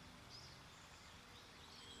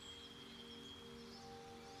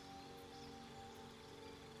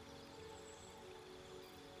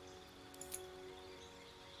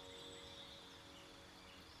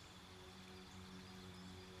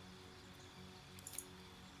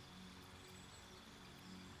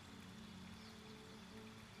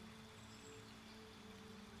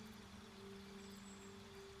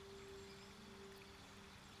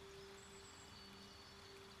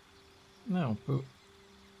 Ouais, on peut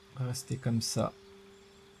rester comme ça.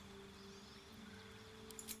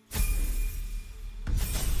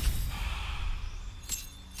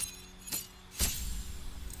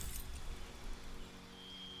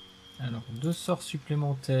 Alors, 2 sorts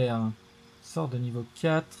supplémentaires. Sort de niveau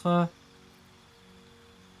 4.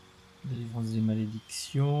 Délivrance des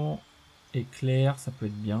malédictions. Éclair, ça peut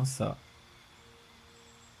être bien ça.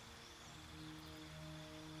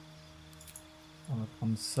 On va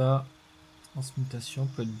prendre ça. Transmutation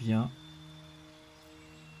peut être bien.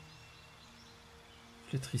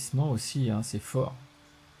 Flétrissement aussi, hein, c'est fort.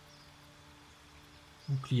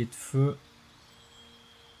 Bouclier de feu.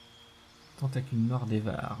 Tentacule noir des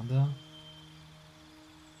vardes.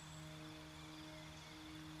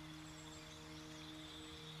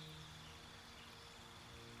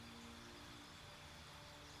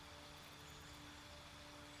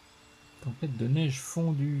 Tempête de neige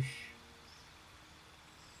fondue.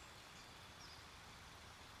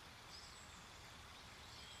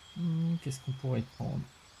 Qu'est-ce qu'on pourrait prendre?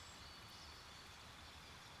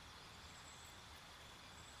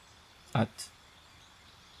 Hâte.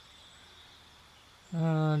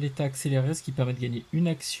 L'état accéléré, ce qui permet de gagner une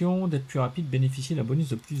action, d'être plus rapide, bénéficier d'un bonus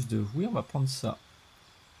de plus de... Oui, on va prendre ça.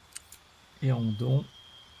 Et en don.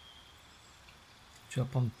 Tu vas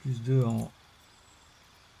prendre plus 2 en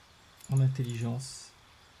intelligence.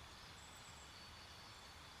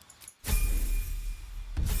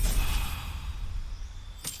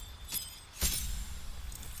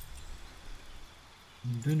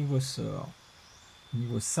 Deux nouveaux sorts.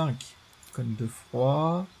 Niveau 5, cône de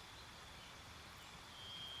froid.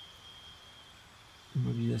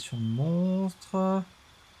 Immobilisation de monstres.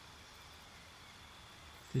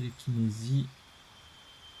 Télékinésie.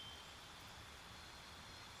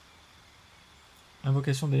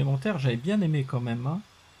 Invocation d'élémentaire, j'avais bien aimé quand même. Hein.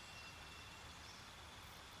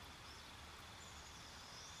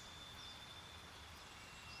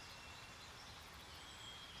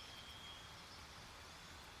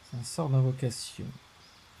 C'est un sort d'invocation.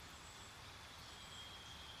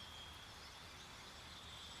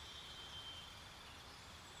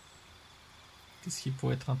 Qu'est-ce qui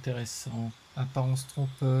pourrait être intéressant? Apparence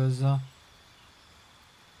trompeuse.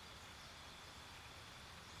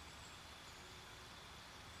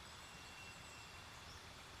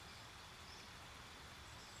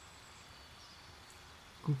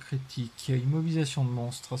 Coup critique. Immobilisation de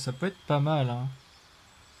monstres. Ça peut être pas mal. Hein.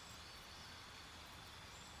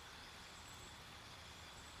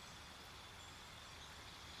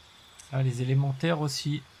 Ah, les élémentaires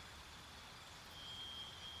aussi.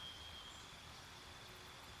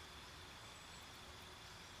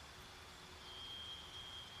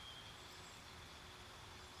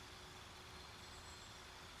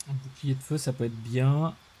 Un bouclier de feu, ça peut être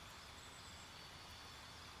bien.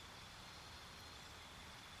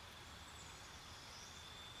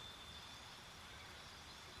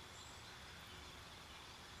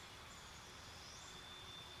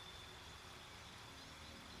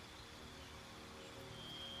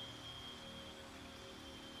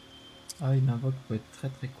 Ah, une invoque peut être très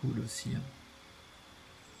très cool aussi. Hein.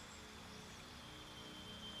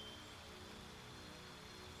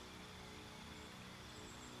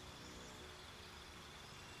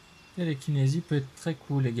 Télékinésie peut être très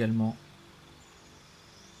cool également.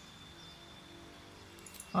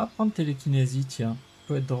 Ah, prendre télékinésie, tiens.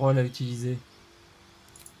 Peut être drôle à utiliser.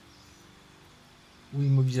 Ou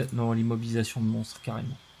immobilisation. Non, l'immobilisation de monstres,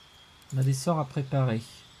 carrément. On a des sorts à préparer.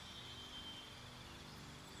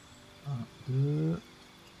 1, 2,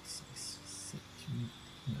 5, 6, 7, 8,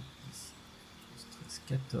 9, 10, 12,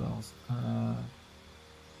 13, 14.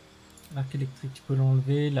 L'arc électrique, tu peux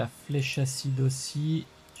l'enlever. La flèche acide aussi.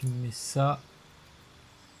 Tu mets ça.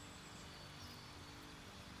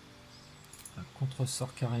 Un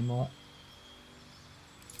contre-sort carrément.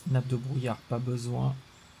 Nappe de brouillard, pas besoin.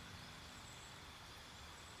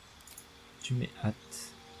 Tu mets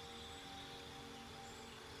hâte.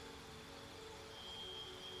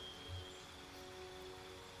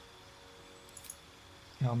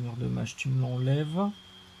 Armure de mage, tu me l'enlèves.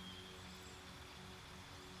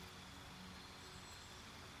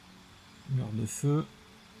 Mur de feu.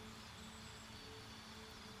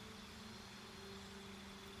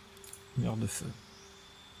 Mur de feu.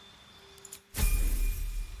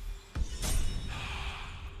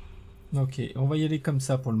 Ok, on va y aller comme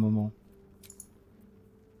ça pour le moment.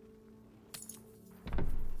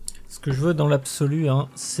 Ce que je veux dans l'absolu, hein,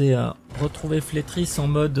 c'est retrouver Flétris en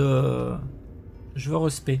mode je veux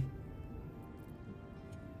respect.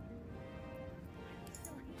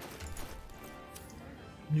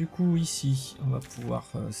 Du coup, ici, on va pouvoir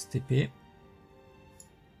se TP.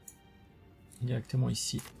 Directement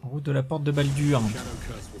ici. En route de la porte de Baldur.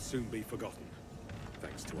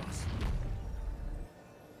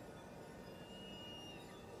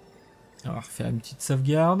 On va refaire une petite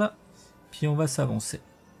sauvegarde. Puis on va s'avancer.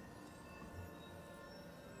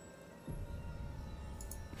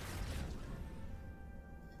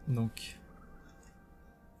 Donc,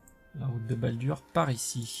 la route de Baldur par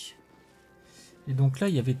ici. Et donc là,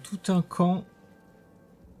 il y avait tout un camp.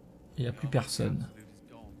 Il n'y a plus personne.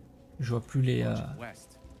 Je vois plus les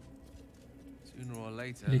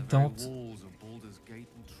tentes.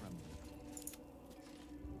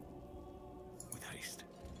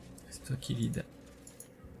 C'est toi qui lead.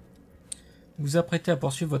 Vous vous apprêtez à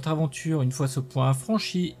poursuivre votre aventure. Une fois ce point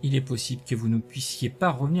franchi, il est possible que vous ne puissiez pas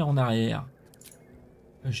revenir en arrière.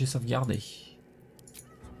 J'ai sauvegardé.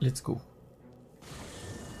 Let's go.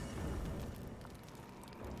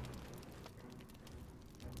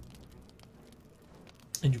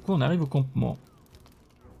 Et du coup, on arrive au campement.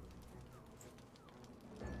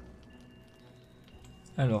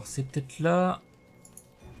 Alors, c'est peut-être là.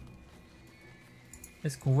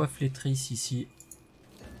 Est-ce qu'on voit Flétris ici?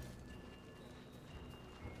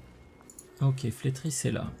 Ok, Flétris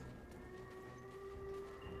c'est là.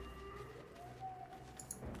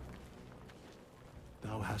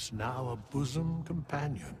 Thou hast now a bosom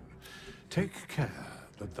companion. Take care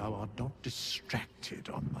that thou art not distracted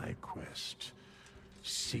on thy quest,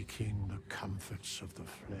 seeking the comforts of the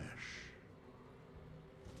flesh.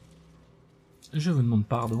 Je vous demande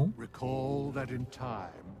pardon. Recall that in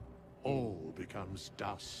time, all becomes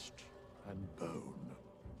dust and bone.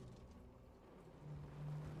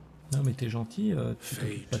 Non mais t'es gentil, tu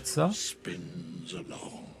t'occupes pas de ça. Spins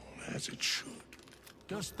along as it should.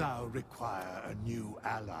 Dost thou require a new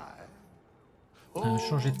ally?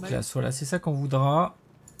 Changer de classe, voilà, c'est ça qu'on voudra.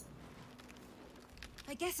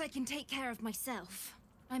 I guess I can take care of myself.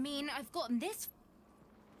 I mean, I've gotten this.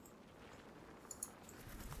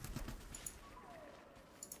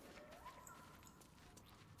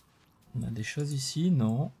 On a des choses ici,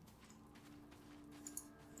 non.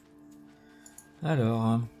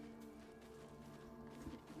 Alors.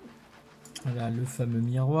 Voilà, le fameux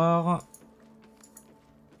miroir.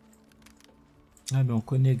 Ah mais on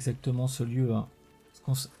connaît exactement ce lieu. Hein.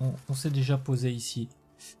 On s'est déjà posé ici.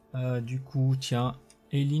 Du coup, tiens,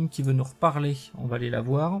 Eileen qui veut nous reparler. On va aller la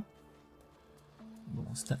voir. Bon,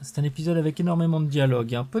 c'est un épisode avec énormément de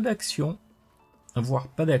dialogue. Un peu d'action. Voire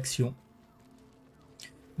pas d'action.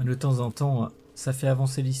 Mais de temps en temps, ça fait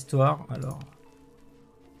avancer l'histoire. Alors,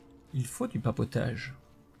 il faut du papotage.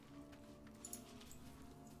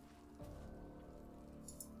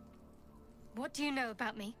 What do you know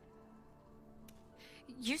about me?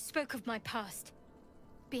 You spoke of my past,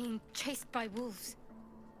 being chased by wolves.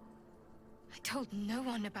 I told no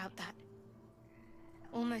one about that.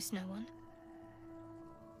 Almost no one.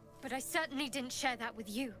 But I certainly didn't share that with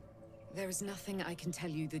you. There is nothing I can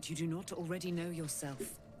tell you that you do not already know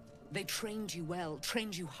yourself. They trained you well,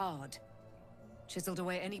 trained you hard. Chiseled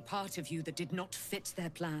away any part of you that did not fit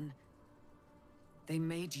their plan. They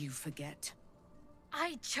made you forget.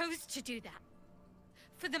 I chose to do that.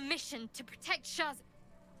 For the mission to protect Shah's...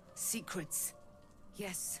 Secrets.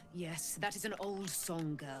 Yes, yes, that is an old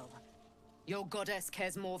song, girl. Your goddess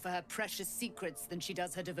cares more for her precious secrets than she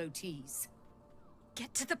does her devotees.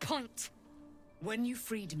 Get to the point. When you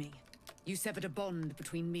freed me, you severed a bond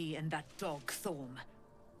between me and that dog, Thorm.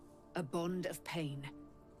 A bond of pain.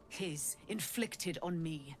 His, inflicted on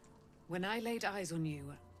me. When I laid eyes on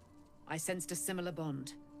you, I sensed a similar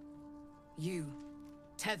bond. You,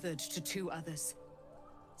 tethered to two others.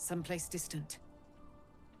 Someplace distant.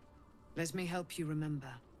 Let me help you remember.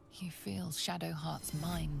 You feel Shadowheart's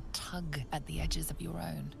mind tug at the edges of your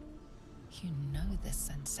own. You know this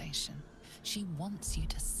sensation. She wants you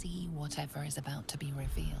to see whatever is about to be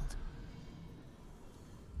revealed.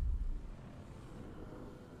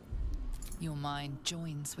 Your mind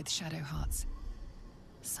joins with Shadowheart's.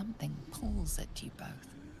 Something pulls at you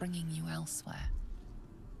both, bringing you elsewhere.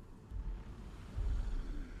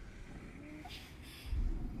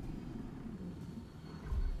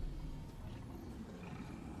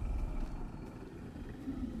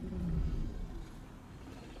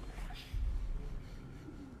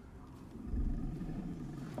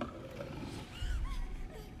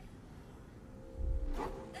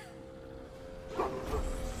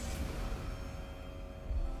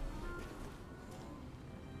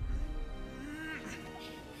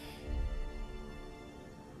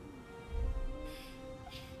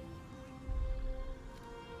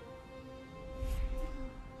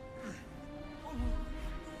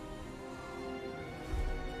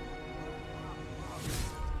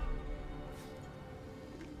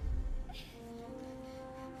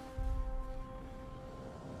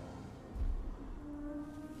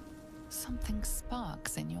 Something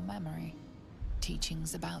sparks in your memory.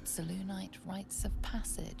 Teachings about Selûnite rites of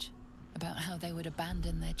passage, about how they would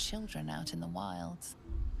abandon their children out in the wilds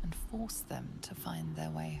and force them to find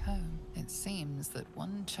their way home. It seems that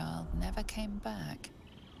one child never came back.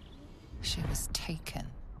 She was taken.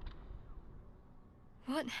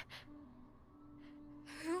 What?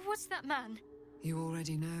 Who was that man? You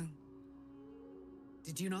already know.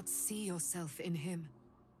 Did you not see yourself in him?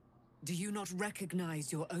 Do you not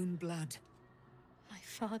recognize your own blood? My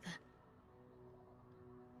father.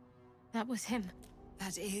 That was him.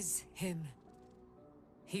 That is him.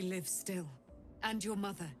 He lives still. And your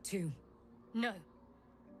mother, too. No.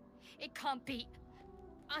 It can't be.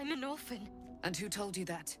 I'm an orphan. And who told you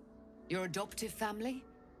that? Your adoptive family?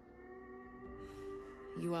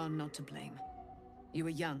 You are not to blame. You were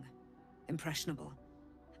young, impressionable.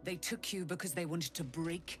 They took you because they wanted to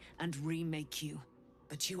break and remake you.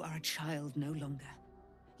 But you are a child no longer.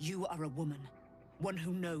 You are a woman. One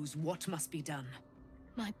who knows what must be done.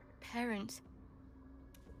 My parents.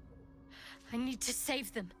 I need to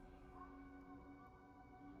save them.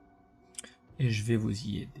 Et je vais vous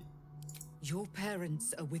y aider. Your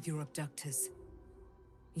parents are with your abductors.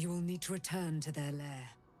 You will need to return to their lair.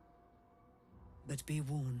 But be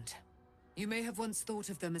warned. You may have once thought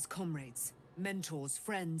of them as comrades, mentors,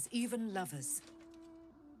 friends, even lovers.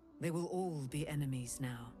 They will all be enemies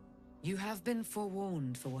now. You have been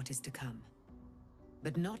forewarned for what is to come,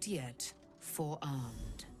 but not yet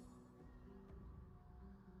forearmed.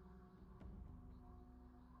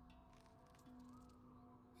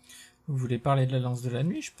 Vous voulez parler de la lance de la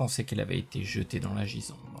nuit? Je pensais qu'elle avait été jetée dans la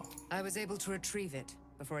gisombre. I was able to retrieve it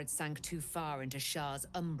before it sank too far into Shah's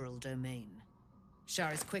umbral domain. Shah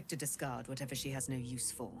is quick to discard whatever she has no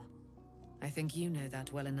use for. I think you know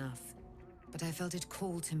that well enough. But I felt it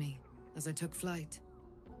call to me as I took flight.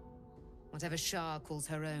 Whatever Shah calls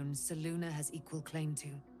her own, Selûne has equal claim to.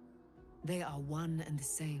 They are one and the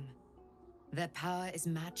same. Their power is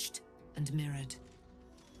matched and mirrored.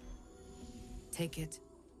 Take it.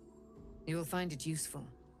 You will find it useful.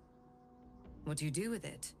 What you do with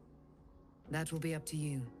it, that will be up to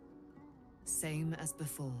you. Same as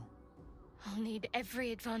before. I'll need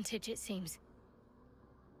every advantage, it seems.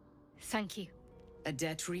 Thank you. A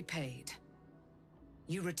debt repaid.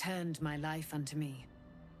 You returned my life unto me.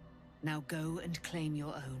 Now go and claim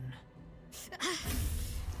your own.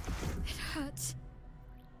 It hurts.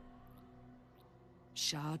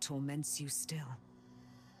 Shah torments you still.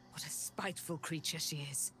 What a spiteful creature she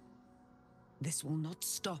is. This will not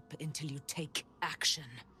stop until you take action.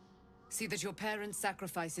 See that your parents'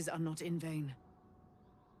 sacrifices are not in vain.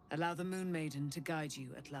 Allow the Moon Maiden to guide you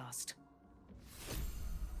at last.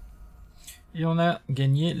 Et on a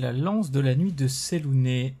gagné la lance de la nuit de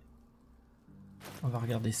Selûne. On va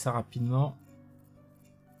regarder ça rapidement.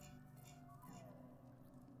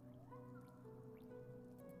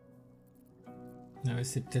 Ah ouais,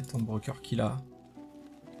 c'est peut-être ton broker qui l'a.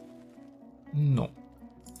 Non.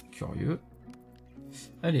 curieux.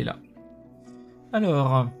 Elle est là.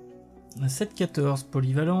 Alors, 7-14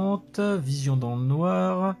 polyvalente, vision dans le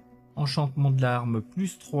noir, enchantement de l'arme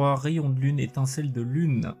plus 3, rayon de lune, étincelle de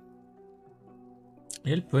lune.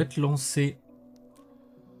 Et elle peut être lancée.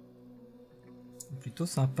 Plutôt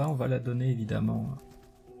sympa, on va la donner évidemment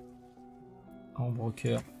à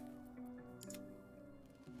Ambroker.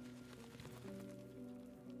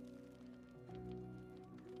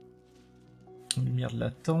 Lumière de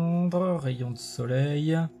la tendre, rayon de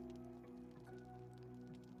soleil.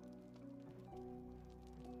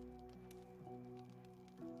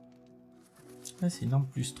 Ah, c'est une arme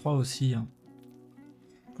plus 3 aussi. Hein.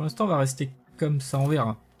 Pour l'instant, on va rester comme ça, on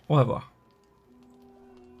verra. On va voir.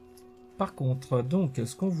 Par contre, donc,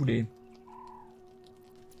 ce qu'on voulait...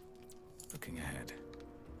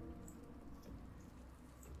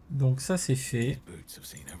 Donc ça, c'est fait.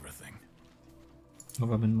 On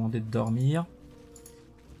va me demander de dormir.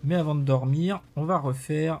 Mais avant de dormir, on va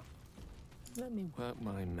refaire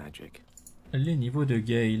les niveaux de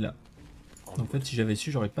Gale. En fait, si j'avais su,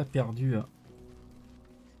 j'aurais pas perdu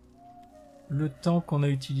le temps qu'on a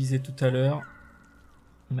utilisé tout à l'heure.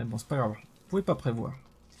 Mais bon, c'est pas grave. Vous pouvez pas prévoir.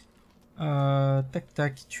 Tac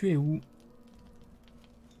tac, tu es où?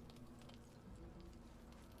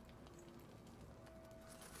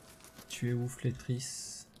 Tu es où,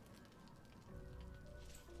 flétrice?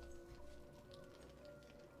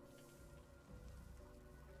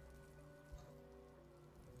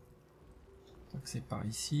 Donc c'est par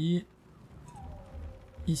ici.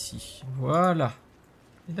 Ici, voilà.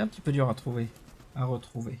 C'est un petit peu dur à trouver, à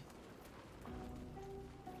retrouver.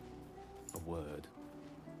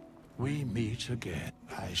 We meet again.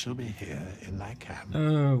 I shall be here in thy camp.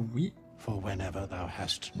 Oui. For whenever thou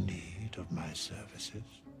hast need of my services.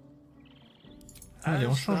 Allez,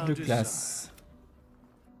 on change de classe.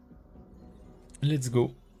 Let's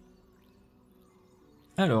go.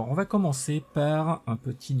 Alors, on va commencer par un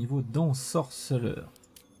petit niveau d'ensorceleur.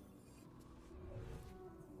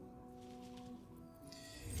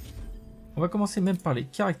 On va commencer même par les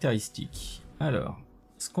caractéristiques. Alors,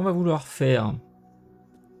 ce qu'on va vouloir faire,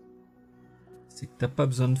 c'est que t'as pas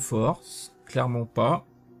besoin de force, clairement pas.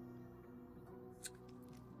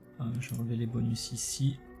 Je vais enlever les bonus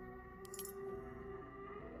ici.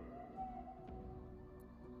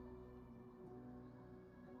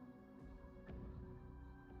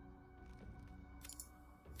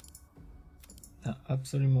 T'as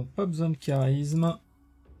absolument pas besoin de charisme.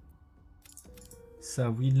 Ça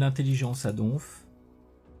oui, de l'intelligence à donf.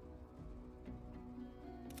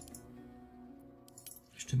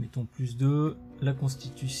 Je te mets ton plus 2. La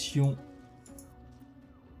constitution.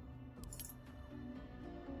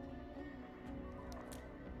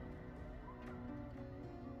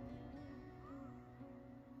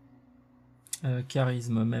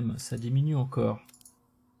 Charisme même, ça diminue encore.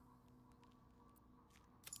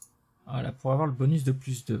 Voilà, pour avoir le bonus de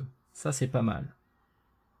plus 2. Ça, c'est pas mal.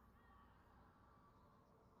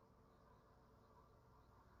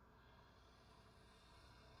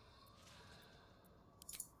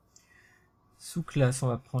 Sous-classe, on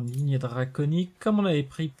va prendre lignée draconique, comme on avait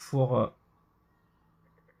pris pour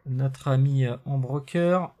notre ami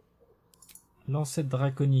Ambroker. Lancette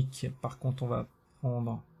draconique, par contre, on va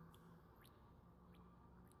prendre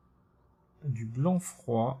du blanc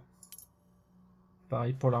froid.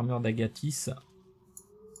 Pareil pour l'armure d'Agathis.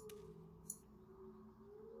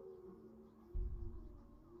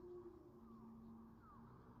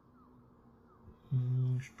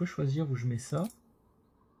 Je peux choisir où je mets ça.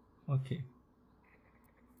 Ok.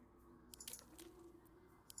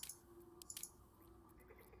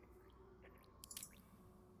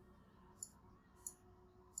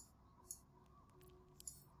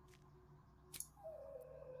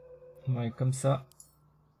 Ouais, comme ça,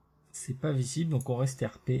 c'est pas visible, donc on reste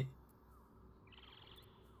RP.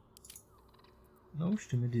 Non, je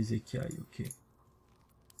te mets des écailles, ok.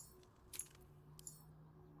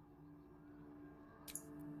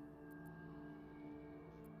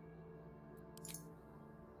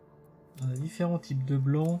 On a différents types de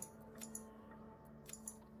blanc.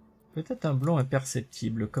 Peut-être un blanc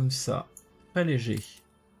imperceptible, comme ça. Très léger.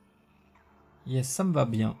 Yes, ça me va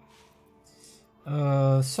bien.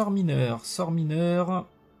 Sort mineur. Sort mineur.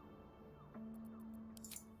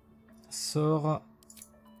 Sort...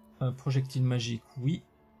 projectile magique, oui.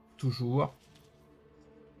 Toujours.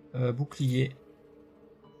 Bouclier.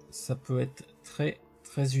 Ça peut être très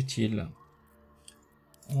très utile.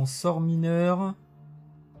 En sort mineur...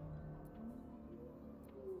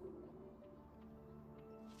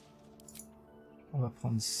 On va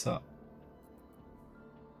prendre ça.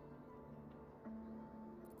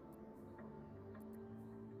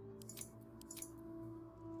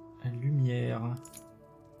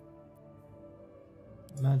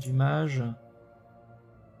 images.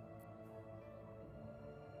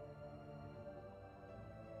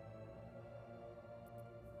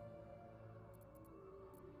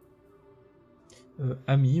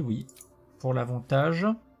 Amis, oui, pour l'avantage.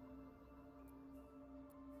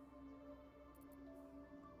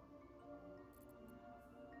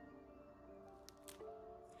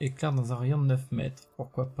 Éclair dans un rayon de 9 mètres,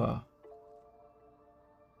 pourquoi pas.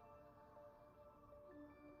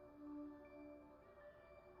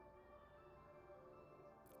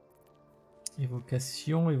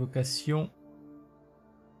 Évocation, évocation.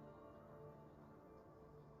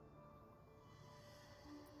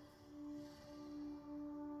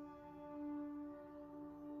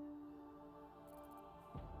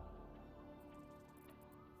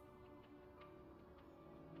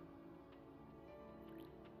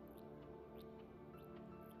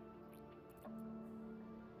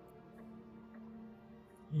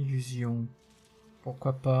 Illusion,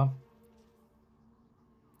 pourquoi pas.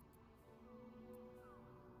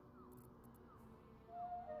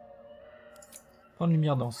 Prendre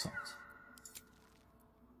lumière dansante.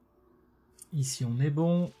 Ici on est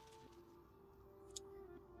bon.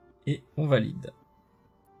 Et on valide.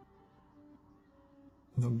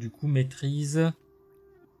 Donc du coup maîtrise.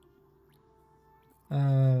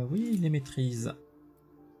 Oui, les maîtrises.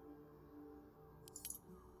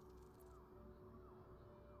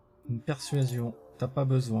 Une persuasion, t'as pas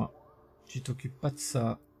besoin. Tu t'occupes pas de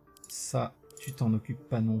ça. Ça, tu t'en occupes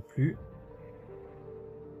pas non plus.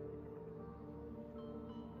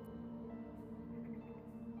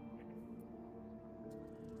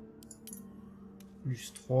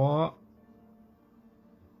 Plus 3.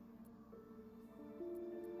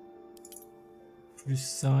 Plus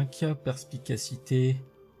 5, perspicacité.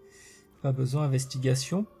 Pas besoin,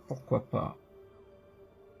 investigation, pourquoi pas.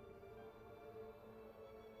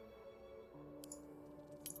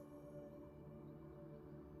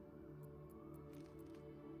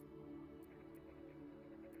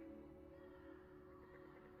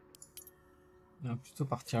 On va plutôt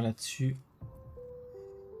partir là-dessus.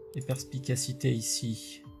 Et perspicacité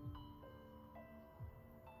ici.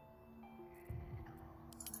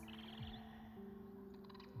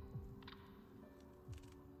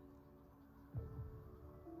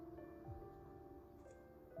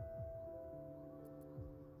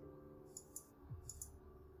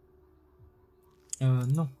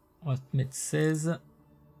 Non, on va te mettre 16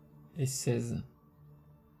 et 16.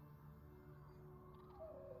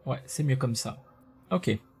 Ouais, c'est mieux comme ça. Ok,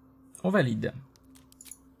 on valide.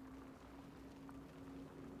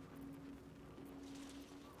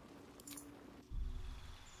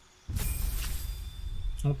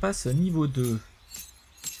 On passe au niveau 2.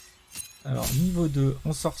 Alors, niveau 2,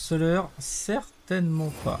 ensorceleur,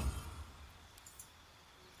 certainement pas.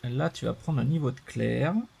 Là, tu vas prendre un niveau de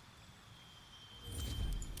clair.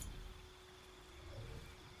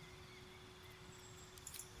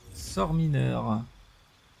 Sort mineur.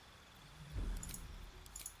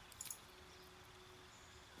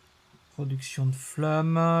 Production de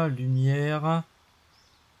flammes, lumière.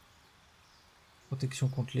 Protection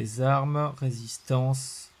contre les armes,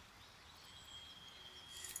 résistance.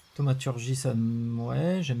 Thaumaturgie, ça...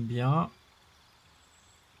 Ouais, j'aime bien.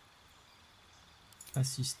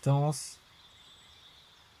 Assistance.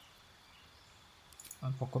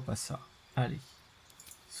 Ah, pourquoi pas ça? Allez.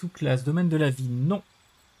 Sous-classe, domaine de la vie, non.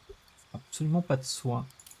 Absolument pas de soin.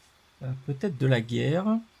 Peut-être de la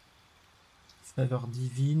guerre. Faveur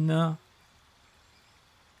divine.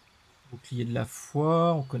 Bouclier de la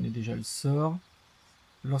foi, on connaît déjà le sort.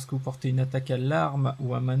 Lorsque vous portez une attaque à l'arme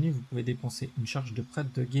ou à main nue, vous pouvez dépenser une charge de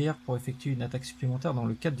prêtre de guerre pour effectuer une attaque supplémentaire dans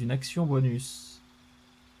le cadre d'une action bonus.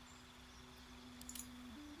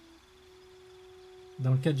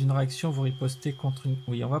 Dans le cadre d'une réaction, vous ripostez contre une...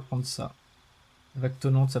 Oui, on va prendre ça. Vague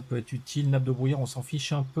tonnante, ça peut être utile. Nappe de brouillard, on s'en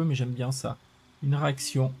fiche un peu, mais j'aime bien ça. Une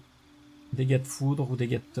réaction. Dégâts de foudre ou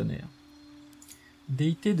dégâts de tonnerre.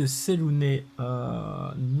 Déité de Sélouné,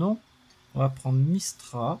 non. On va prendre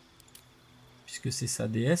Mistra, puisque c'est sa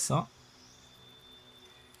déesse. Hein.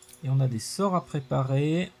 Et on a des sorts à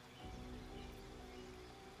préparer.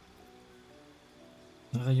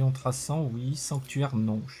 Rayon traçant, oui. Sanctuaire,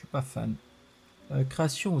 non. Je suis pas fan.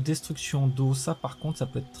 Création ou destruction d'eau, ça par contre, ça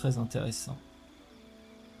peut être très intéressant.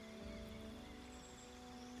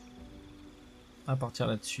 On va partir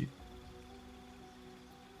là-dessus.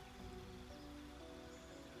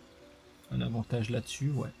 Un avantage là-dessus,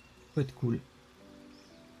 ouais. Peut être cool.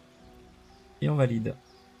 Et on valide.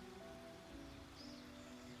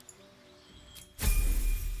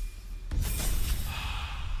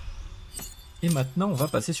 Et maintenant, on va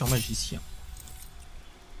passer sur magicien.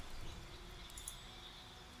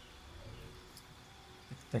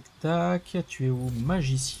 Tac tac, tu es où?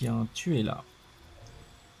 Magicien, tu es là.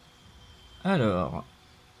 Alors,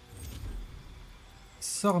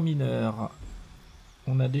 sort mineur,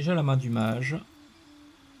 on a déjà la main du mage.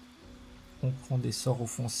 On prend des sorts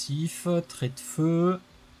offensifs, trait de feu,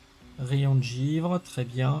 rayon de givre, très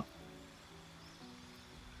bien.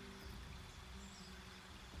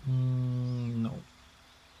 Non.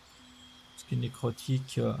 Parce que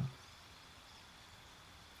nécrotique...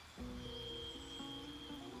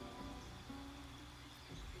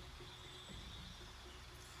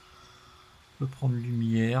 On peut prendre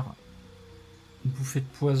lumière. Une bouffée de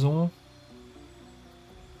poison.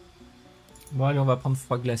 Bon allez, on va prendre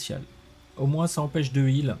froid glacial. Au moins ça empêche de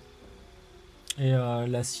heal. Et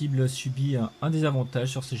la cible subit un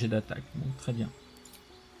désavantage sur ses jets d'attaque. Bon, très bien.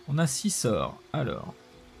 On a 6 sorts. Alors.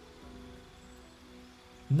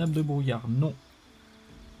 Nappe de brouillard, non.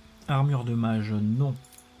 Armure de mage, non.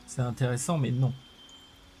 C'est intéressant, mais non.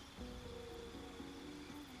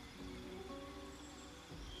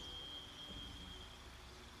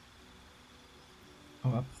 On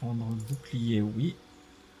va prendre bouclier, oui.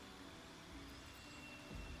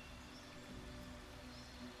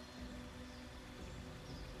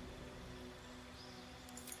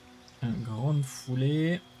 Une grande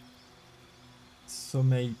foulée.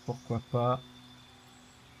 Sommeil, pourquoi pas.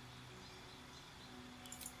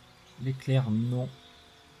 L'éclair, non.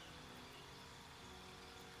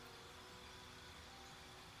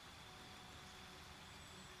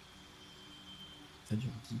 Ça dure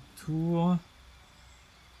 10 tours.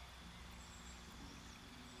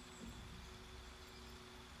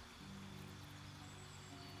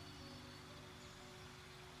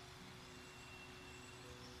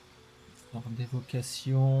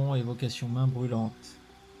 D'évocation, évocation main brûlante.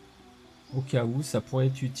 Au cas où, ça pourrait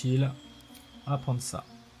être utile à prendre ça.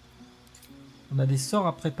 On a des sorts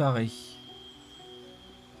à préparer.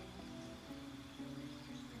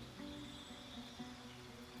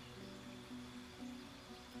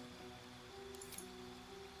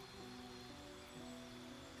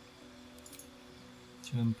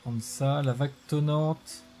 Tu vas me prendre ça, la vague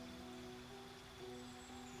tonnante.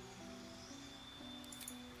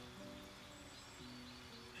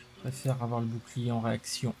 Je préfère avoir le bouclier en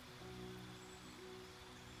réaction.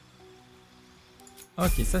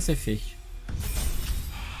 Ok, ça c'est fait.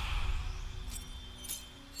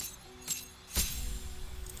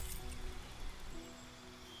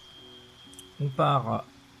 On part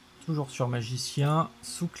toujours sur magicien.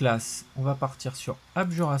 Sous-classe, on va partir sur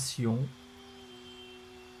abjuration.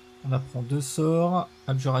 On apprend 2 sorts.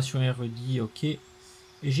 Abjuration érudit, ok.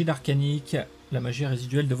 Égide arcanique. La magie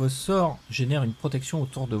résiduelle de vos sorts génère une protection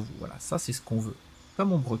autour de vous. Voilà, ça c'est ce qu'on veut.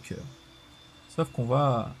 Comme ombre cœur. Sauf qu'on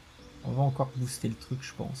va encore booster le truc,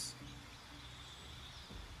 je pense.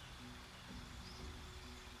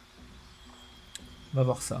 On va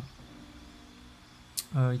voir ça.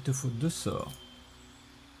 Il te faut 2 sorts.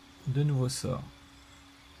 2 nouveaux sorts.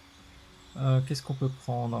 Qu'est-ce qu'on peut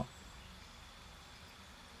prendre?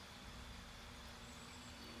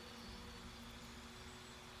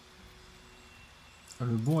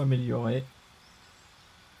 Le bon amélioré.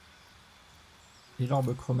 Et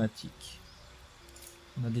l'orbe chromatique.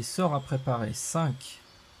 On a des sorts à préparer. 5.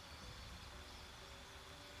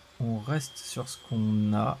 On reste sur ce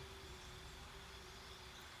qu'on a.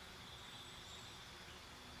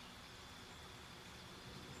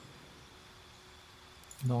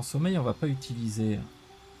 Dans sommeil, on va pas utiliser.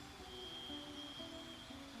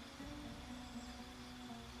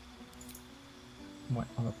 Ouais,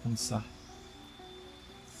 on va prendre ça.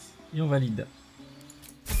 Et on valide.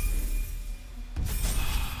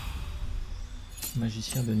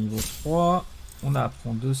 Magicien de niveau 3. On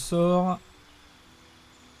apprend 2 sorts.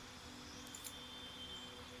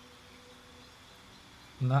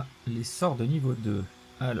 On a les sorts de niveau 2.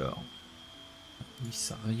 Alors. Oui,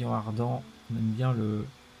 ça, rayon ardent. On aime bien le...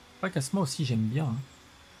 Fracassement aussi, j'aime bien. Hein.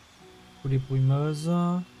 Foulée brumeuse.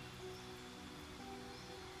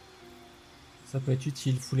 Ça peut être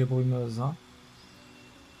utile, foulée brumeuse. Hein.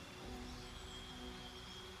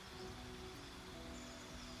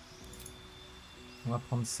 On va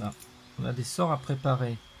prendre ça. On a des sorts à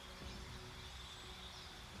préparer.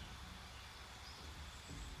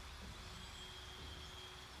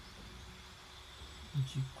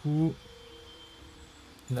 Du coup,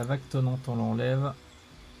 la vague tonnante, on l'enlève.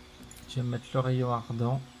 Je vais mettre le rayon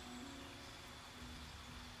ardent.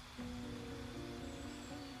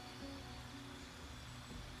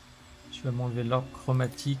 Je vais m'enlever l'orbe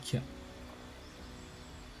chromatique.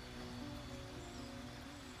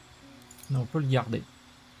 Non, on peut le garder.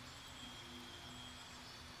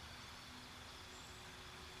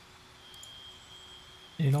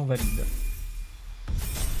 Et là on valide.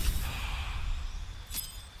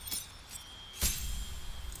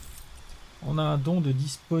 On a un don de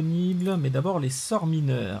disponible, mais d'abord les sorts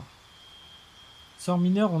mineurs. Sorts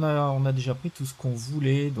mineurs, on a déjà pris tout ce qu'on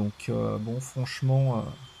voulait, donc bon, franchement...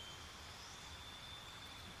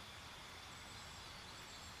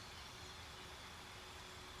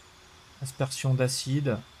 aspersion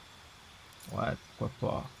d'acide. Ouais, pourquoi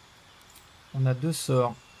pas. On a 2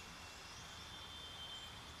 sorts.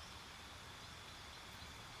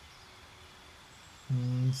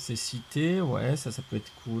 Cécité, ouais, ça peut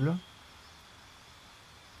être cool.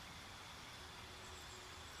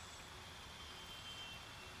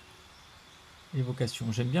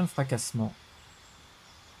 Évocation, j'aime bien le fracassement.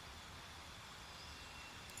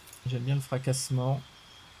 J'aime bien le fracassement.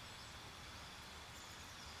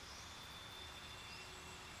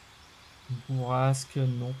 Bourrasque,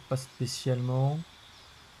 non, pas spécialement.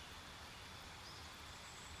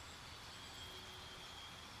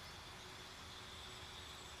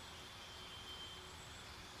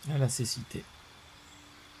 La cécité.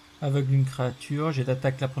 Aveugle une créature, jet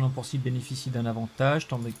d'attaque la prenant pour cible bénéficie d'un avantage,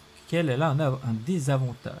 tandis qu'elle a un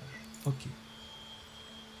désavantage. Ok.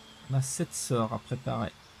 On a 7 sorts à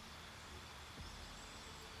préparer.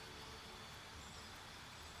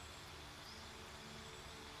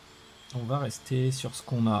 On va rester sur ce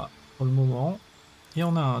qu'on a pour le moment. Et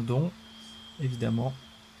on a un don, évidemment.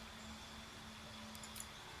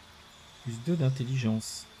 Plus 2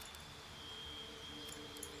 d'intelligence.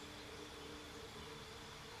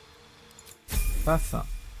 Paf.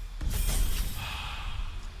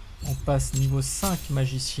 On passe niveau 5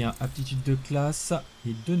 magicien, aptitude de classe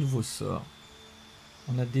et 2 nouveaux sorts.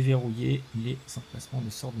 On a déverrouillé les emplacements de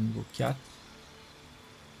sorts de niveau 4.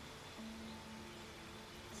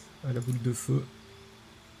 La boule de feu.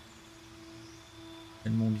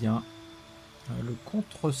 Tellement bien. Le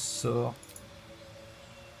contre-sort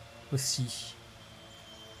aussi.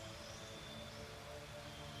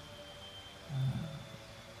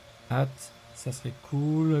 Hâte, ça serait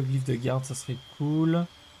cool. Glyphe de garde, ça serait cool.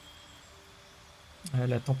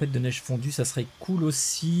 La tempête de neige fondue, ça serait cool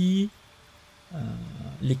aussi.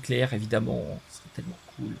 L'éclair, évidemment, ça serait tellement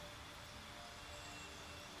cool.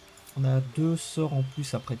 On a 2 sorts en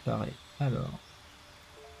plus à préparer. Alors.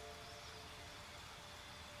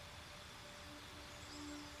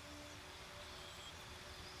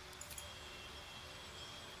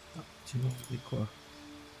 Ah, tu m'en fais quoi?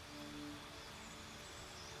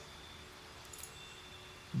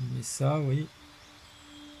 Mais ça, oui.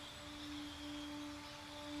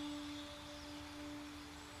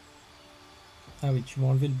 Ah oui, tu m'as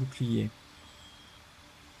enlevé le bouclier.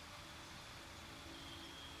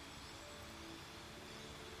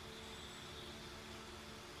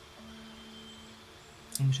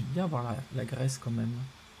 J'aime bien avoir la graisse quand même.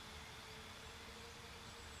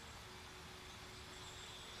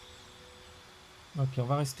 Ok, on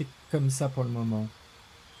va rester comme ça pour le moment.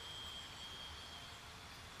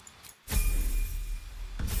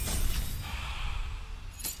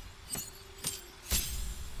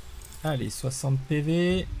 Allez, 60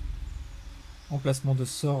 PV. Emplacement de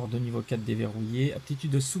sort de niveau 4 déverrouillé.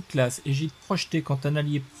 Aptitude de sous-classe. Égide projetée. Quand un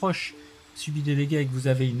allié proche subit des dégâts et que vous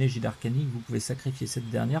avez une égide arcanique, vous pouvez sacrifier cette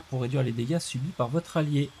dernière pour réduire les dégâts subis par votre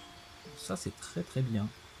allié. Ça, c'est très très bien.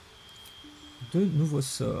 2 nouveaux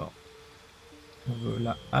sorts. On veut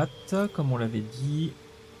la hâte, comme on l'avait dit.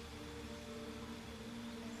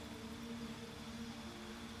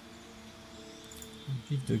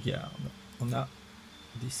 Glyphe de garde. On a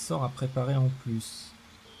des sorts à préparer en plus.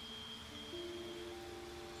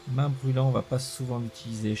 Main brûlant, on va pas souvent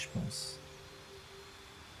l'utiliser, je pense.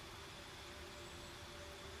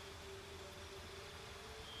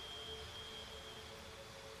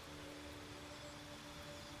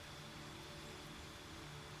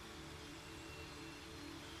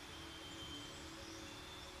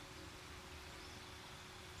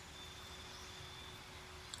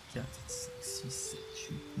 Quatre, 5, 6, 7,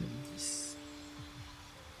 8, 9, 10.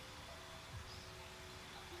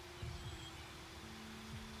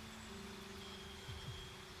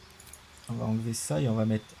 On va enlever ça et on va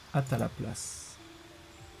mettre hâte à la place.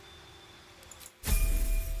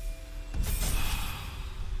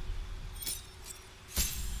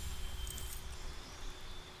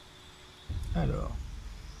 Alors,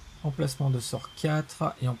 emplacement de sort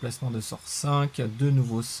 4 et emplacement de sort 5, 2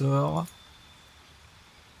 nouveaux sorts.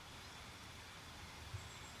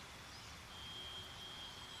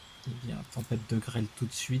 Eh bien, tempête de grêle tout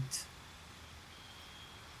de suite.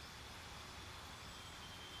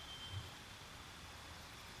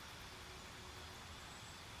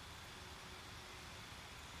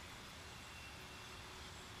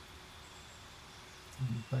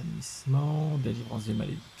 Bannissement, délivrance des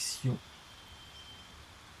malédictions.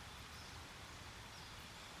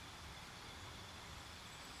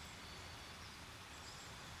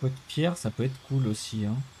 Pot de pierre, ça peut être cool aussi.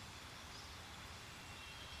 Hein.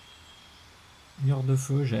 Mur de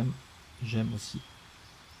feu, j'aime. J'aime aussi.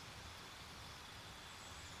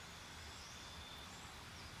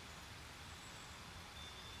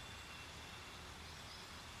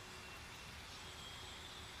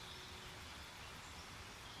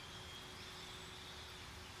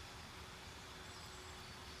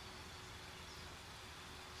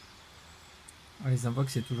 Ah, les invoques,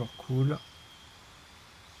 c'est toujours cool.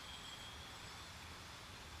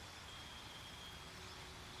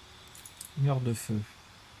 Mur de feu.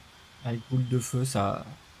 Avec boule de feu, ça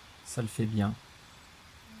le fait bien.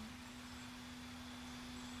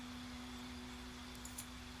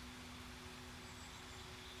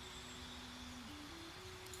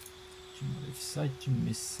 Tu m'enlèves ça et tu me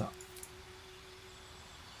mets ça.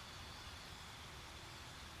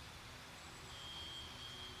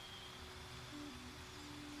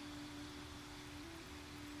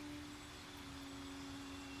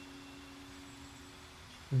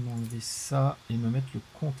 Je vais m'enlever ça et me mettre le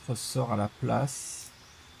contre-sort à la place.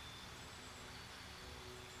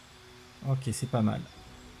 Ok, c'est pas mal.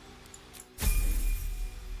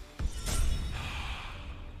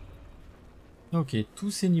 Ok,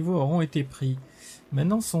 tous ces niveaux auront été pris.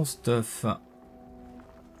 Maintenant son stuff.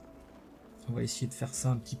 On va essayer de faire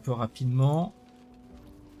ça un petit peu rapidement.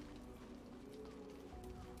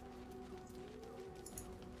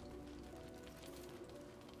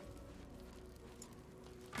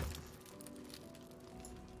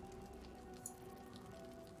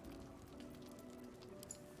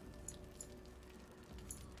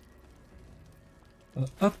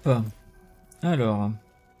 Hop. Alors.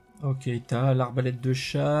 Ok, t'as l'arbalète de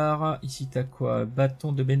char. Ici, t'as quoi?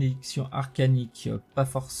 Bâton de bénédiction arcanique. Pas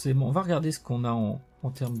forcément. On va regarder ce qu'on a en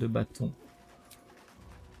termes de bâton.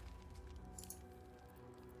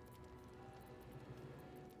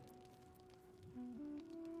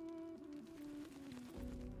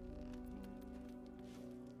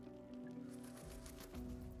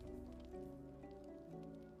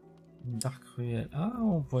 Dark cruel. Ah,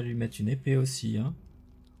 on pourrait lui mettre une épée aussi, hein.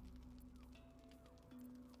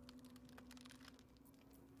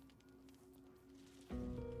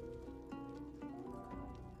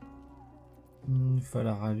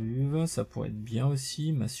 Falard à luve, ça pourrait être bien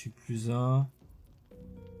aussi. Massue +1.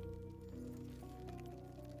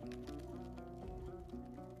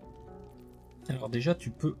 Alors déjà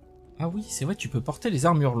tu peux... Ah oui, c'est vrai, tu peux porter les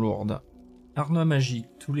armures lourdes. Harnais magique,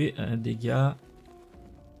 tous les dégâts.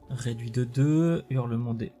 Réduit de 2.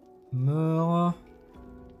 Hurlement des morts.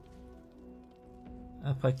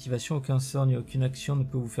 Après activation, aucun sort ni aucune action ne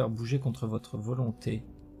peut vous faire bouger contre votre volonté.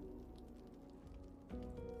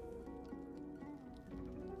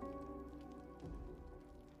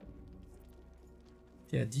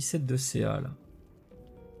 T'es à 17 de CA là.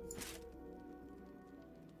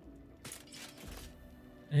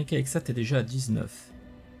 Rien qu'avec ça, t'es déjà à 19.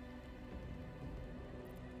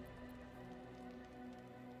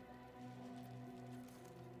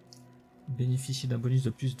 Bénéficiez d'un bonus de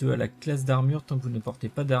 +2 à la classe d'armure tant que vous ne portez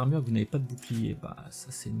pas d'armure et que vous n'avez pas de bouclier. Bah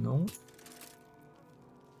ça c'est non.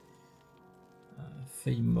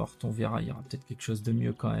 Feuille morte, on verra, il y aura peut-être quelque chose de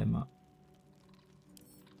mieux quand même.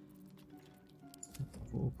 Ça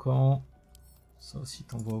t'envoie au camp. Ça aussi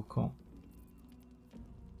t'envoie au camp.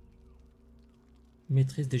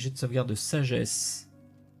 Maîtrise des jets de sauvegarde de sagesse.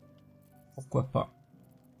 Pourquoi pas.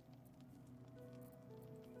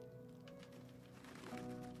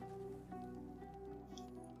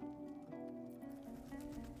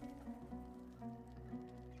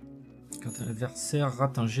 Quand un adversaire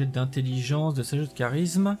rate un jet d'intelligence, de sagesse, de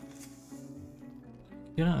charisme,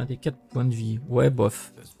 un des 4 points de vie. Ouais,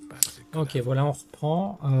 bof. Ok, voilà, on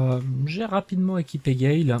reprend. J'ai rapidement équipé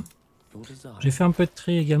Gale. J'ai fait un peu de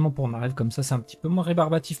tri également pour Narelle, comme ça c'est un petit peu moins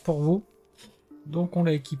rébarbatif pour vous. Donc on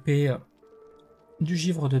l'a équipé du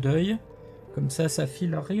givre de deuil. Comme ça, ça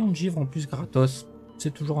file un rayon de givre en plus gratos.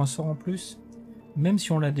 C'est toujours un sort en plus. Même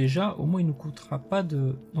si on l'a déjà, au moins il ne nous coûtera pas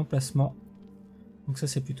d'emplacement. Donc ça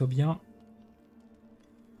c'est plutôt bien.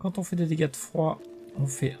 Quand on fait des dégâts de froid, on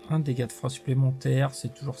fait un dégât de froid supplémentaire.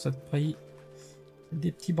 C'est toujours ça de prix.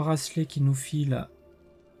 Des petits bracelets qui nous filent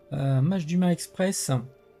Mage d'humain express.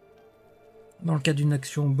 Dans le cas d'une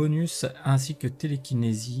action bonus, ainsi que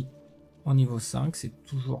télékinésie en niveau 5. C'est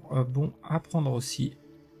toujours bon à prendre aussi.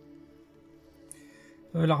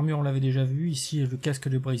 L'armure, on l'avait déjà vu. Ici, le casque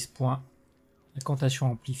de brise-point.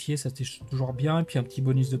 Incantation amplifiée, ça c'est toujours bien. Et puis un petit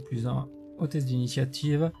bonus de +1 au test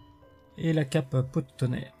d'initiative. Et la cape pot de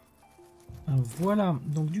tonnerre. Voilà,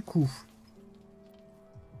 donc du coup...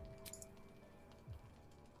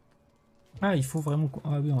 Ah, il faut vraiment...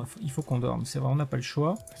 Ah oui, il faut qu'on dorme, c'est vrai, on n'a pas le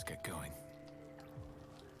choix.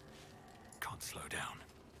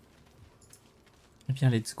 Eh bien,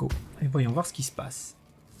 let's go. Et voyons voir ce qui se passe.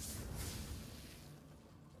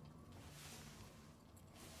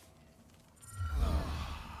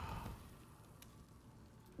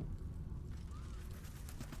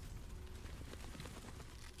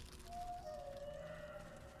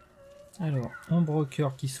 Alors,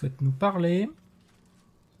 Ombroker qui souhaite nous parler.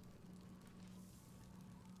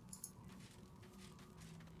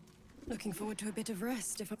 Looking forward to a bit of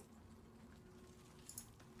rest if I...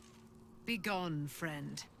 Be gone,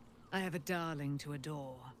 friend. I have a darling to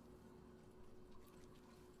adore.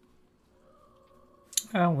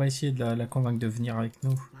 Ah, on va essayer de la convaincre de venir avec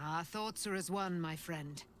nous. Our thoughts are as one, my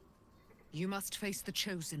friend. You must face the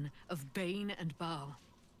chosen of Bane and Baal.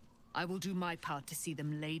 I will do my part to see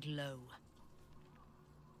them laid low.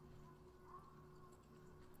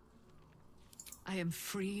 I am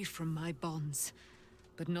free from my bonds,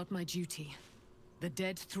 but not my duty. The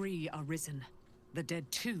dead 3 are risen. The dead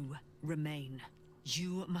 2 remain.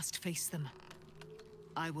 You must face them.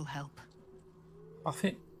 I will help.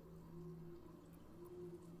 Parfait.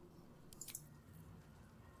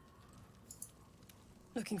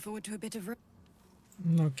 Looking forward to a bit of rest.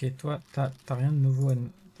 Ok, toi, t'as rien de nouveau,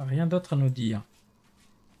 t'as rien d'autre à nous dire.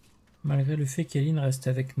 Malgré le fait qu'Eline reste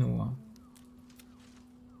avec nous. Hein.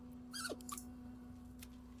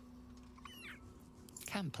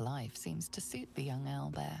 Camp life seems to suit the young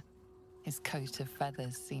owlbear. His coat of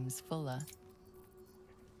feathers seems fuller.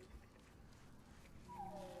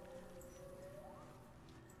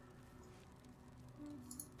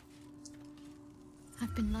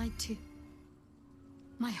 I've been lied to.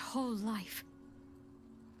 My whole life.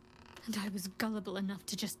 And I was gullible enough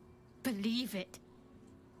to just believe it.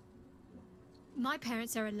 My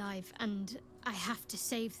parents are alive, and I have to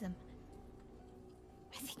save them.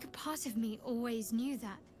 I think a part of me always knew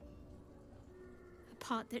that. A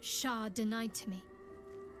part that Shah denied to me.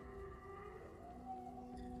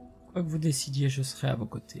 Quoi que vous décidiez, je serai à vos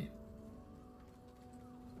côtés.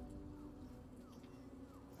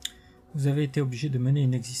 Vous avez été obligé de mener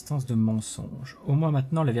une existence de mensonge. Au moins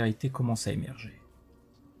maintenant, la vérité commence à émerger.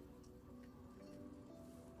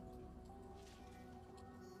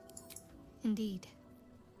 Indeed.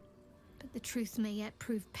 But the truth may yet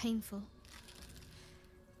prove painful.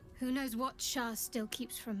 Who knows what Shah still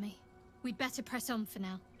keeps from me? We'd better press on for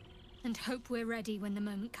now, and hope we're ready when the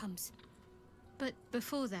moment comes. But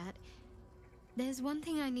before that, there's one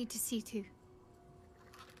thing I need to see to.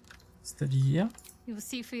 C'est-à-dire? You'll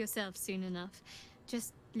see for yourself soon enough.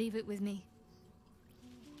 Just leave it with me.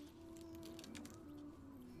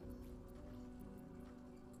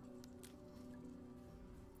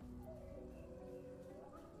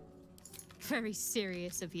 Very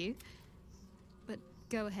serious of you. But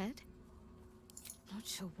go ahead. Not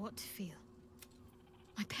sure what to feel.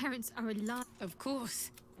 My parents are alive. Of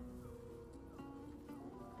course.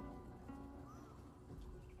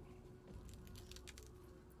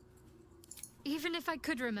 Even if I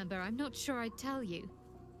could remember, I'm not sure I'd tell you.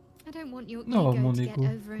 I don't want your ego to get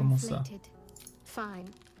overinflated. Fine.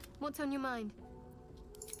 What's on your mind?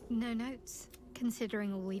 No notes,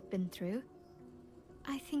 considering all we've been through.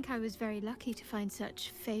 I think I was very lucky to find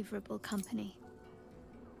such favorable company.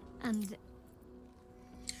 And...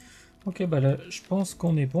 Ok, bah là, je pense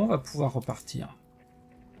qu'on est bon, on va pouvoir repartir.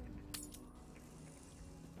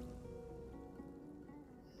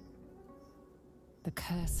 The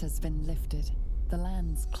curse has been lifted, the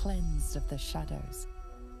land's cleansed of the shadows.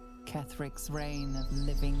 Kethric's reign of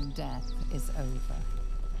living death is over.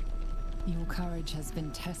 Your courage has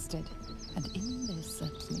been tested, and in this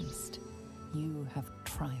at least, you have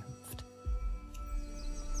triumphed.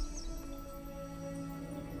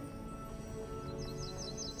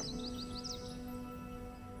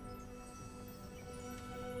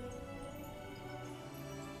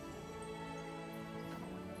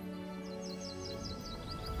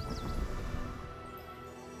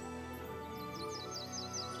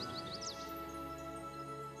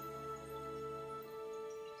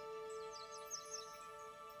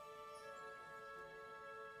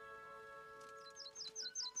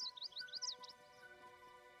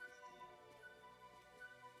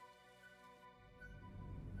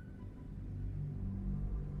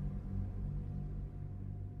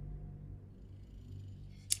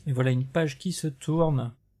 Et voilà une page qui se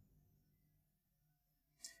tourne.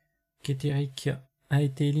 Kétéric a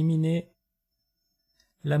été éliminé.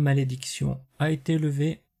 La malédiction a été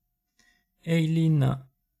levée. Eileen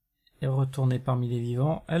est retournée parmi les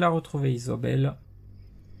vivants. Elle a retrouvé Isobel.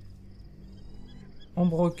 En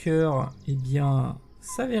broker, eh bien,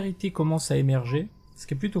 sa vérité commence à émerger, ce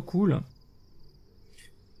qui est plutôt cool.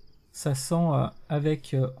 Ça sent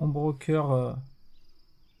avec en broker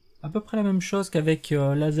à peu près la même chose qu'avec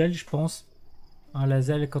Lazel, je pense. Hein,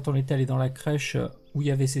 Lazel, quand on était allé dans la crèche où il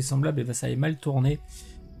y avait ses semblables, et ben, ça avait mal tourné.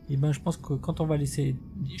 Et ben, je pense que quand on va laisser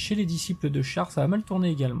chez les disciples de Char, ça va mal tourner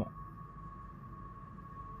également.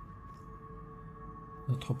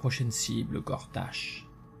 Notre prochaine cible, Gortash.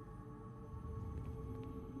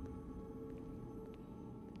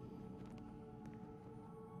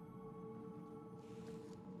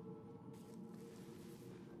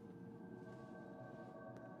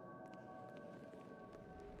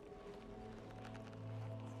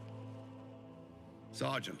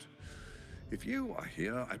 Sergeant, if you are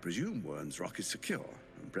here, I presume Wern's Rock is secure,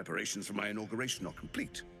 and preparations for my inauguration are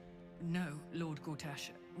complete. No, Lord Gortash.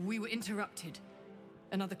 We were interrupted.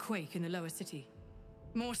 Another quake in the lower city.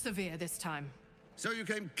 More severe this time. So you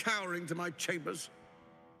came cowering to my chambers?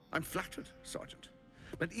 I'm flattered, Sergeant.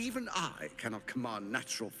 But even I cannot command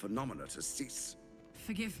natural phenomena to cease.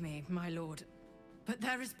 Forgive me, my lord, but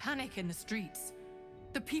there is panic in the streets.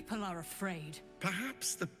 The people are afraid.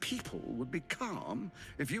 Perhaps the people would be calm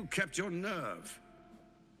if you kept your nerve.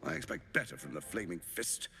 I expect better from the flaming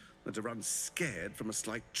fist than to run scared from a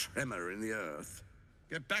slight tremor in the earth.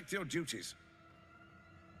 Get back to your duties.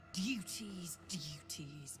 Duties,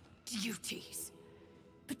 duties, duties.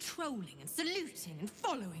 Patrolling and saluting and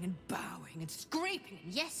following and bowing and scraping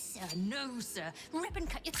and yes sir, no sir, rip and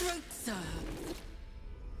cut your throat, sir.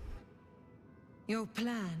 Your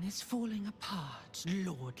plan is falling apart,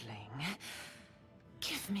 lordling.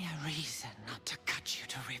 Give me a reason not to cut you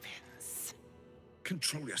to ribbons.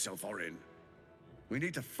 Control yourself, Orin. We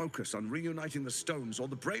need to focus on reuniting the stones or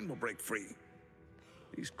the brain will break free.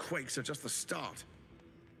 These quakes are just the start.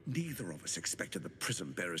 Neither of us expected the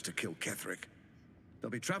prism bearers to kill Ketheric. They'll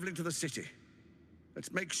be traveling to the city.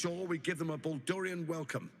 Let's make sure we give them a Baldurian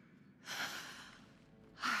welcome.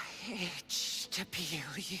 I itch to peel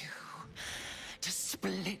you, to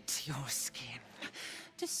split your skin,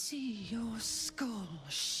 to see your skull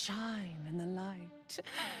shine in the light.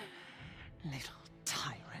 Little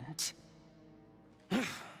tyrant.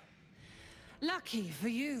 Lucky for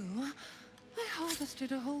you, I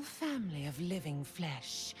harvested a whole family of living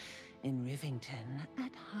flesh in Rivington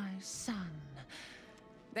at high sun.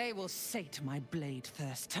 They will sate my blade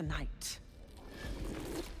thirst tonight.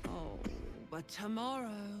 Oh, but tomorrow,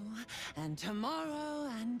 and tomorrow,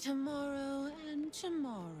 and tomorrow, and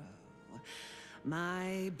tomorrow,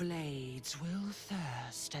 my blades will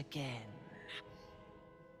thirst again.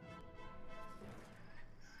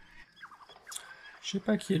 Je sais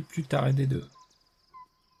pas qui est le plus taré des deux.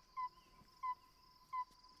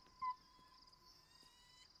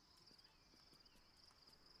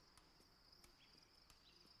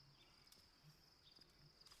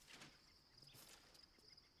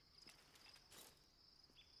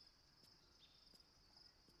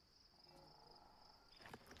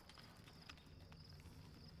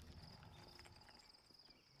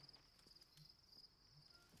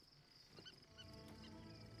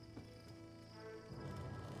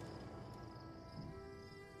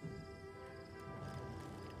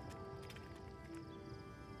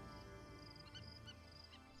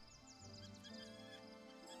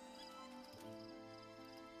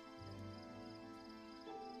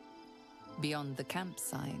 Beyond the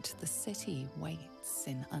campsite, the city waits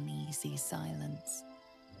in uneasy silence,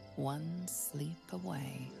 one sleep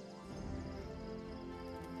away.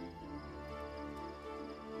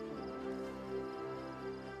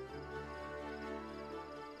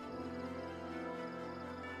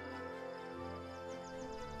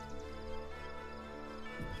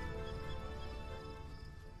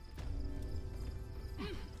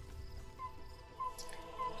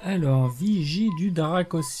 Alors, vigie du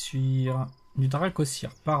Dracossir. Du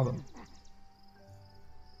Dracossir, pardon.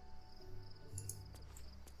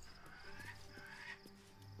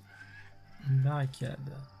 Une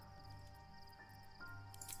barricade.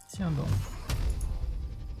 Tiens donc.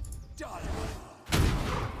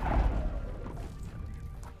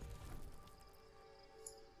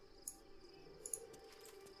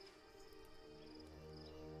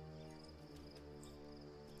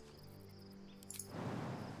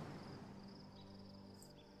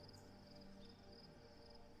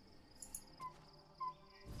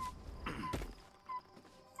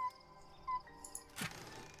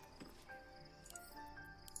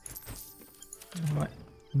 Ouais,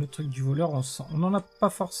 le truc du voleur, on n'en a pas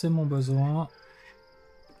forcément besoin.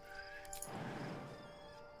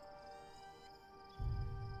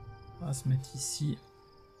 va se mettre ici.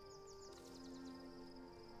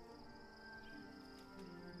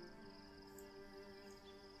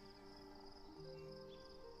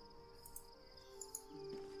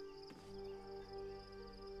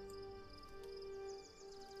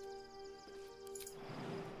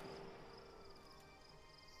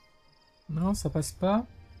 Non, ça passe pas.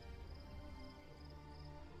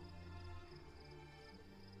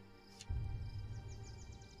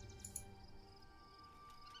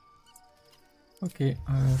 Ok,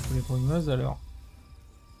 faut les brumeuses alors.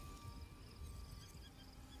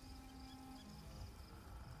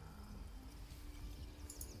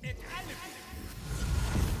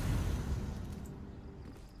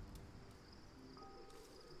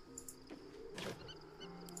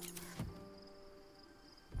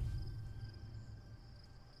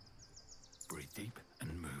 Breathe deep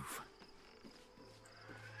and move.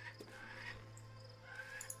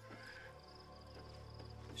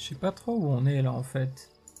 Je sais pas trop où on est là en fait.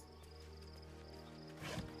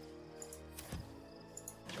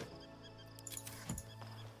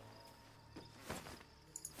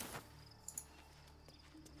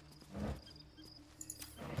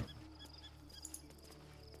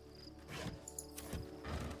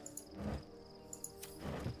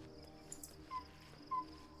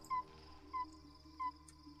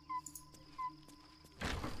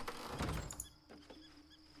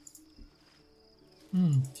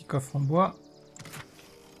 Petit coffre en bois.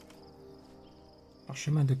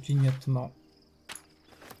 Parchemin de clignotement.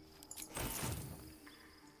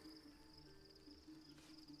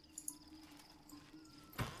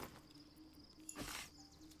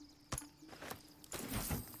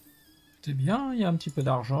 C'est bien, il y a un petit peu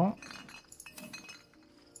d'argent.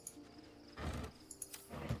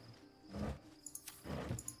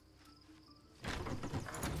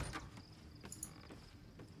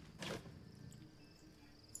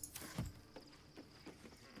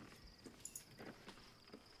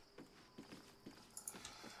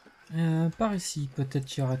 Par ici,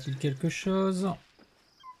 peut-être y aura-t-il quelque chose.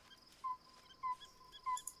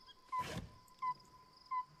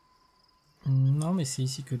 Non, mais c'est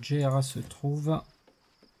ici que déjà se trouve.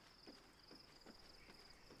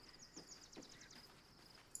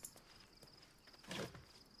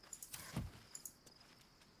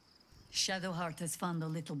 Shadowheart has found a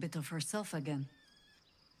little bit of herself again.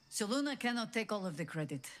 Soluna cannot take all of the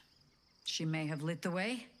credit. She may have lit the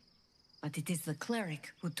way, but it is the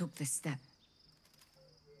cleric who took this step.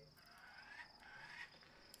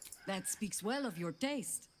 That speaks well of your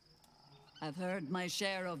taste. I've heard my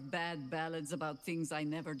share of bad ballads about things I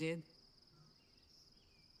never did.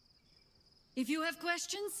 If you have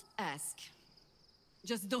questions, ask.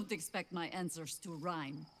 Just don't expect my answers to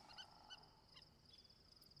rhyme.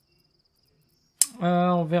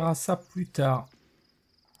 On verra ça plus tard.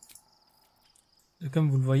 Et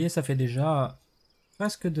comme vous le voyez, ça fait déjà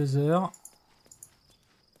presque 2 heures.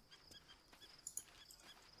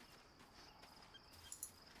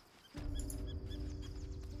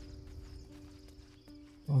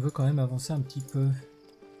 On veut quand même avancer un petit peu.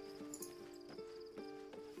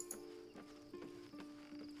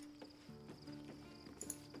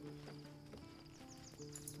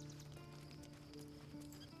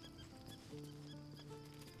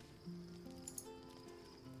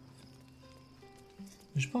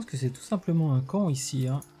 Je pense que c'est tout simplement un camp ici,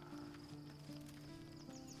 hein.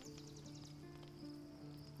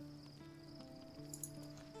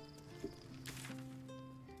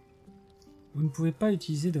 Vous ne pouvez pas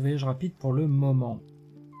utiliser de voyage rapide pour le moment.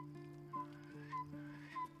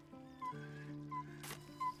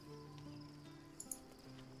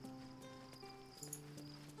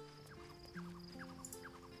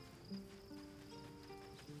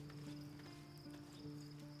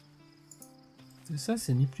 Ça,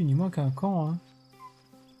 c'est ni plus ni moins qu'un camp, hein.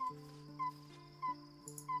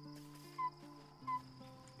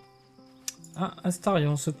 Ah,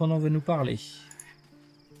 Astarion, cependant, veut nous parler.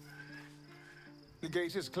 The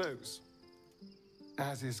gate is closed,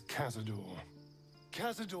 as is Cazador.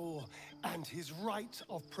 Cazador and his rite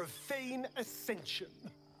of profane ascension.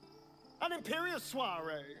 An imperial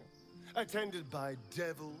soiree, attended by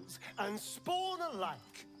devils and spawn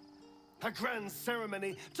alike. A grand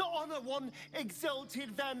ceremony to honor one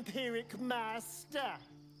exalted vampiric master.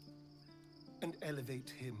 And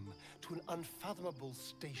elevate him to an unfathomable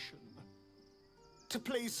station. To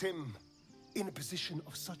place him in a position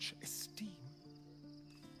of such esteem.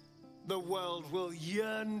 The world will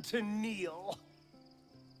yearn to kneel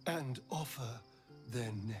and offer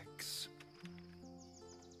their necks.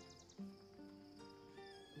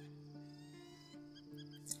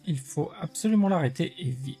 Il faut absolument l'arrêter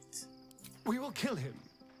et vite. We will kill him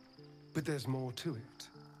but there's more to it.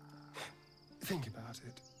 Think about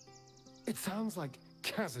it. It sounds like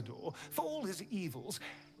Cazador, for all his evils,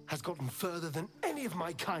 has gotten further than any of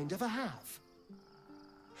my kind ever have.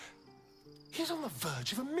 He's on the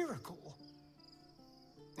verge of a miracle.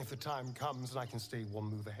 If the time comes and I can stay one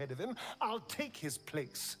move ahead of him, I'll take his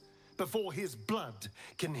place before his blood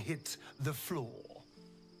can hit the floor.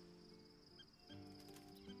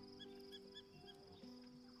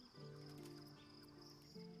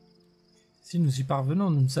 Si nous y parvenons,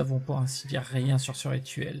 nous ne savons pour ainsi dire rien sur ce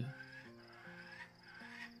rituel.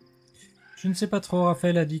 Je ne sais pas trop,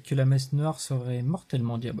 Raphaël a dit que la messe noire serait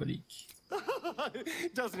mortellement diabolique.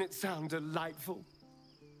 Doesn't it sound delightful?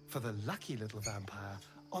 For the lucky little vampire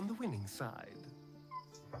on the winning side.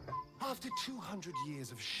 After 200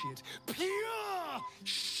 years of shit, pure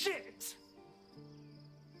shit!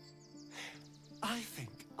 I think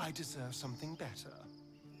I deserve something better.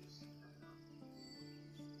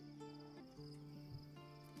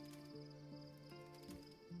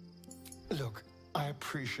 Look, I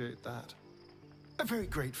appreciate that. I'm very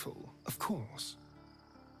grateful, of course.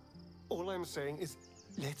 All I'm saying is,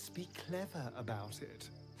 let's be clever about it.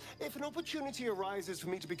 If an opportunity arises for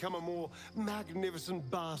me to become a more magnificent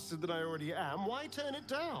bastard than I already am, why turn it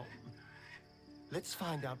down? Let's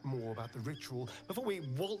find out more about the ritual before we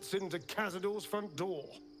waltz into Cazador's front door.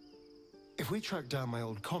 If we track down my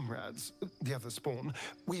old comrades, the other spawn,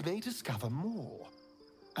 we may discover more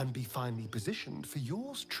and be finally positioned for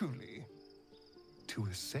yours truly to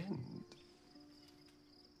ascend.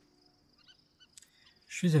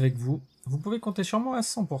 Je suis avec vous. Vous pouvez compter sur moi à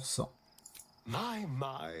 100%.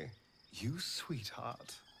 My, you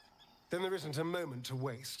sweetheart. Then there isn't a moment to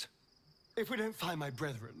waste. If we don't find my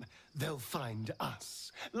brethren, they'll find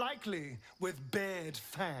us, likely with bared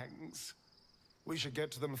fangs. We should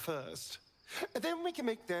get to them first. Then we can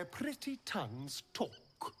make their pretty tongues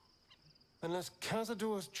talk. Unless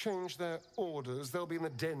Cazador has changed their orders, they'll be in the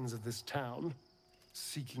dens of this town,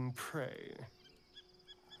 seeking prey.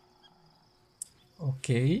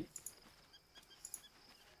 Ok.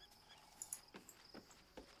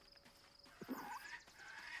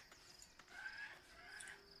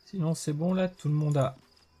 Sinon c'est bon là, tout le monde a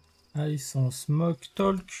son smoke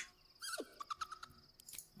talk.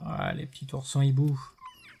 Ah, les petits oursons hiboux.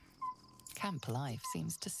 Camp life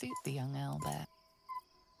seems to suit the young owlbear.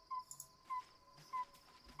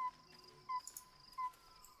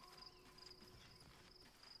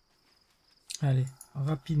 Allez,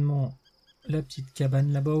 rapidement, la petite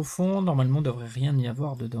cabane là-bas au fond. Normalement, il ne devrait rien y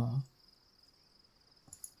avoir dedans.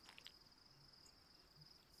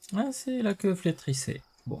 Ah, c'est la queue flétrissée.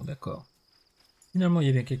 Bon, d'accord. Finalement, il y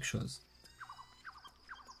a bien quelque chose.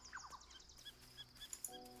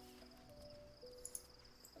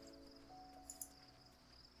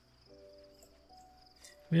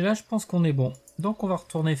 Mais là, je pense qu'on est bon. Donc, on va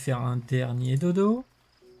retourner faire un dernier dodo.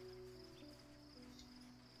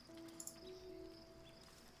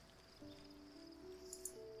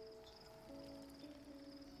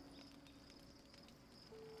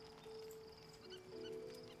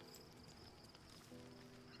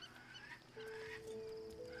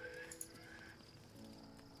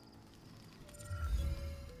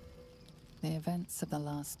 The events of the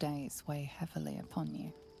last days weigh heavily upon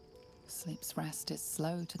you. Sleep's rest is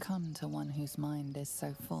slow to come to one whose mind is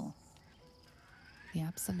so full. The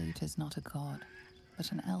Absolute is not a god,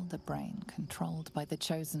 but an elder brain controlled by the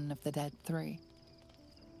chosen of the Dead Three.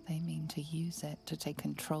 They mean to use it to take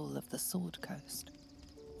control of the Sword Coast.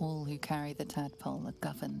 All who carry the tadpole are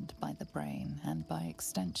governed by the brain, and by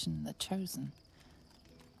extension the chosen.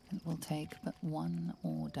 It will take but one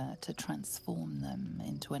order to transform them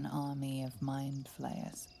into an army of mind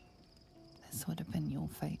flayers. This would have been your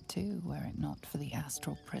fate too, were it not for the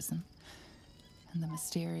astral prison and the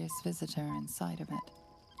mysterious visitor inside of it.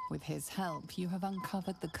 With his help, you have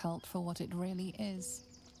uncovered the cult for what it really is.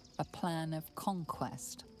 A plan of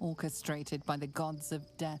conquest orchestrated by the gods of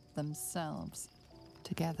death themselves.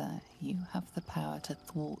 Together, you have the power to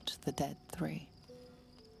thwart the Dead Three.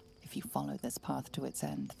 If you follow this path to its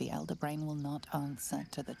end, the Elder Brain will not answer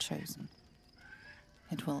to the Chosen.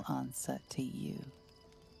 It will answer to you.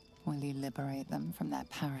 Will you liberate them from their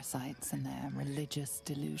parasites and their religious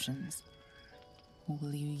delusions? Or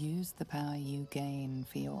will you use the power you gain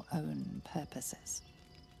for your own purposes?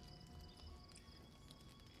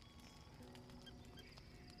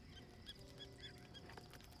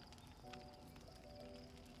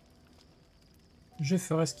 Je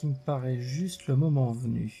ferai ce qui me paraît juste le moment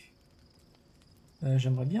venu.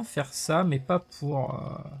 J'aimerais bien faire ça, mais pas pour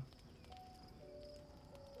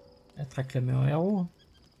être acclamé en héros.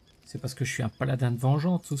 C'est parce que je suis un paladin de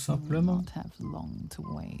vengeance, tout simplement.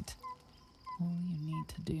 All you need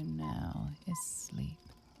to do now is sleep.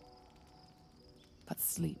 But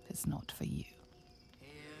sleep is not for you.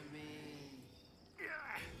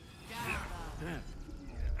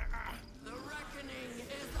 The reckoning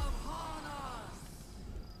is upon us!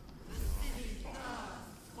 The city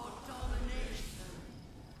thirsts for domination.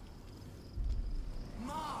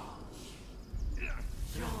 March!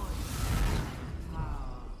 Join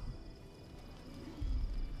power.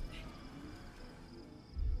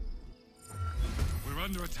 We're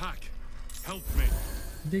under attack. Help me.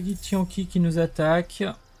 Des Githyanki qui nous attaquent.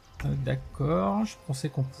 D'accord, je pensais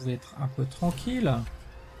qu'on pouvait être un peu tranquille.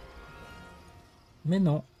 Mais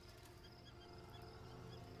non.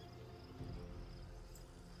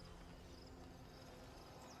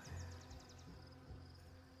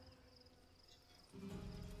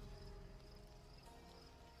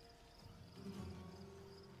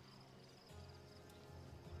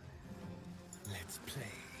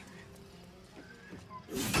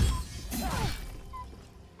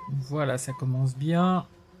 Voilà, ça commence bien.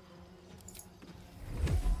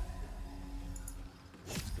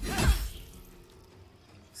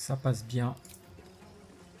 Ça passe bien.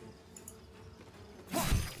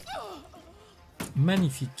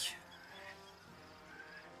 Magnifique.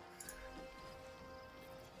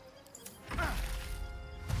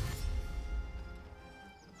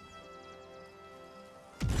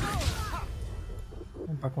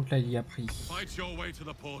 Bon, par contre là il y a pris. Fight your way to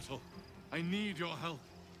the portal. I need your help.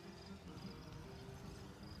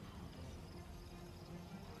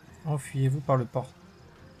 Enfuyez-vous par le portail.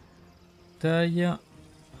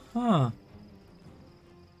 Ah,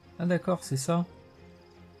 ah d'accord, c'est ça.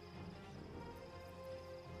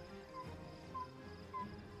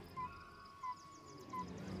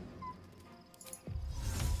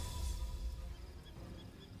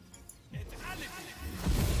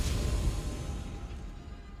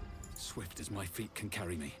 Swift as my feet can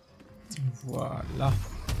carry me. Voilà.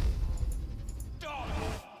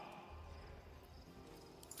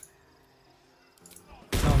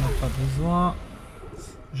 Ça on n'a pas besoin.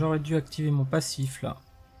 J'aurais dû activer mon passif là.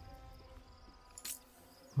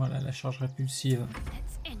 Voilà, la charge répulsive.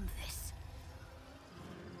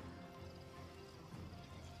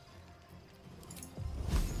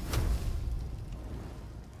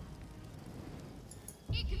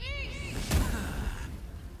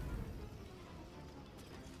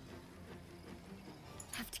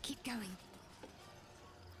 Have to keep going.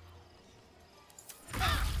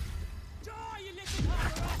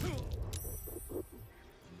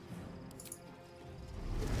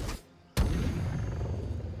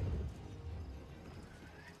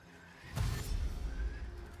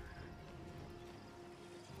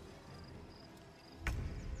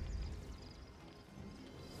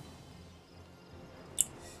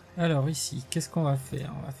 Alors ici, qu'est-ce qu'on va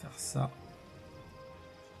faire? On va faire ça.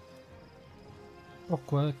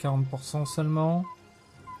 Pourquoi 40% seulement?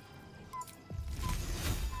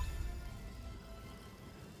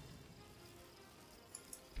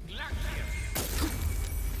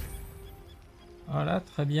 Voilà,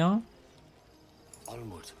 très bien.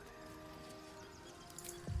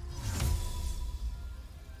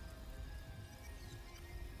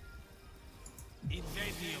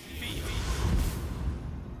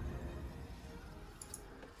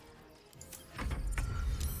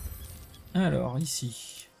 Alors,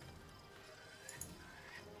 ici.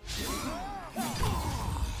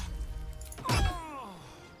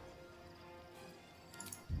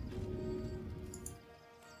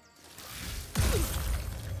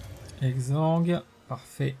 Exang,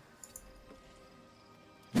 parfait.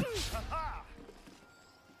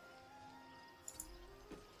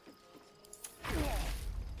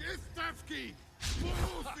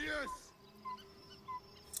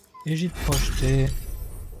 Égide projetée.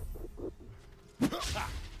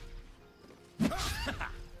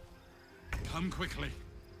 Come quickly.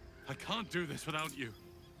 I can't do this without you.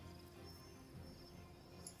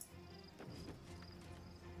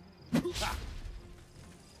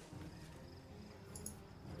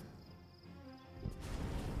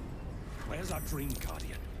 Where's our dream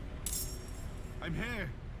guardian? I'm here.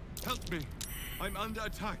 Help me. I'm under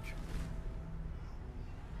attack.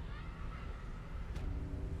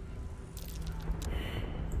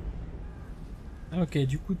 Ok,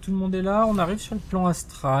 du coup tout le monde est là. On arrive sur le plan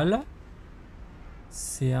astral.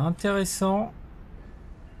 C'est intéressant.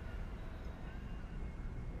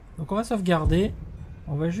 Donc on va sauvegarder.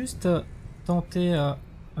 On va juste tenter un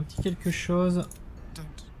petit quelque chose.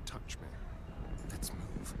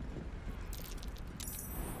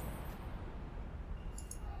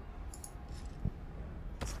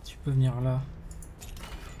 Tu peux venir là.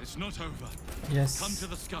 It's not over. Yes. Come to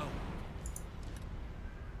the skull.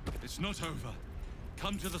 It's not over.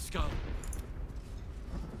 Come to the skull.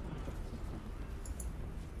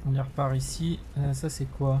 On y repart ici. Ça c'est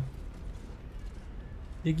quoi?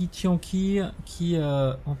 Les Githyanki qui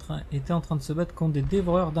étaient en train de se battre contre des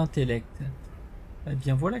dévoreurs d'intellect. Eh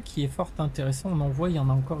bien voilà qui est fort intéressant. On en voit, il y en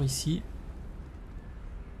a encore ici.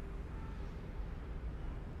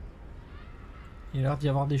 Il a l'air d'y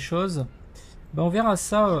avoir des choses. Ben, on verra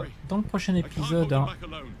ça dans le prochain épisode. Hein.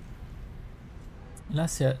 Là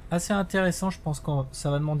c'est assez intéressant. Je pense que ça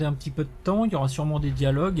va demander un petit peu de temps. Il y aura sûrement des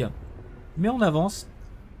dialogues. Mais on avance.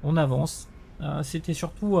 On avance. C'était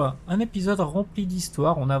surtout un épisode rempli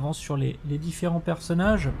d'histoire. On avance sur les différents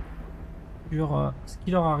personnages, sur ce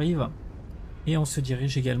qui leur arrive. Et on se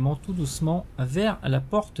dirige également tout doucement vers la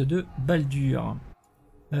porte de Baldur.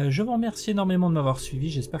 Je vous remercie énormément de m'avoir suivi.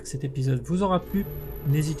 J'espère que cet épisode vous aura plu.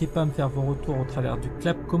 N'hésitez pas à me faire vos retours au travers du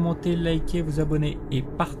clap, commenter, liker, vous abonner et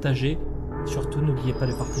partager. Surtout n'oubliez pas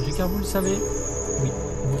de partager car vous le savez. Oui,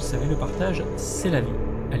 vous le savez, le partage c'est la vie.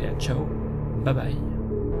 Allez, à ciao. Bye bye.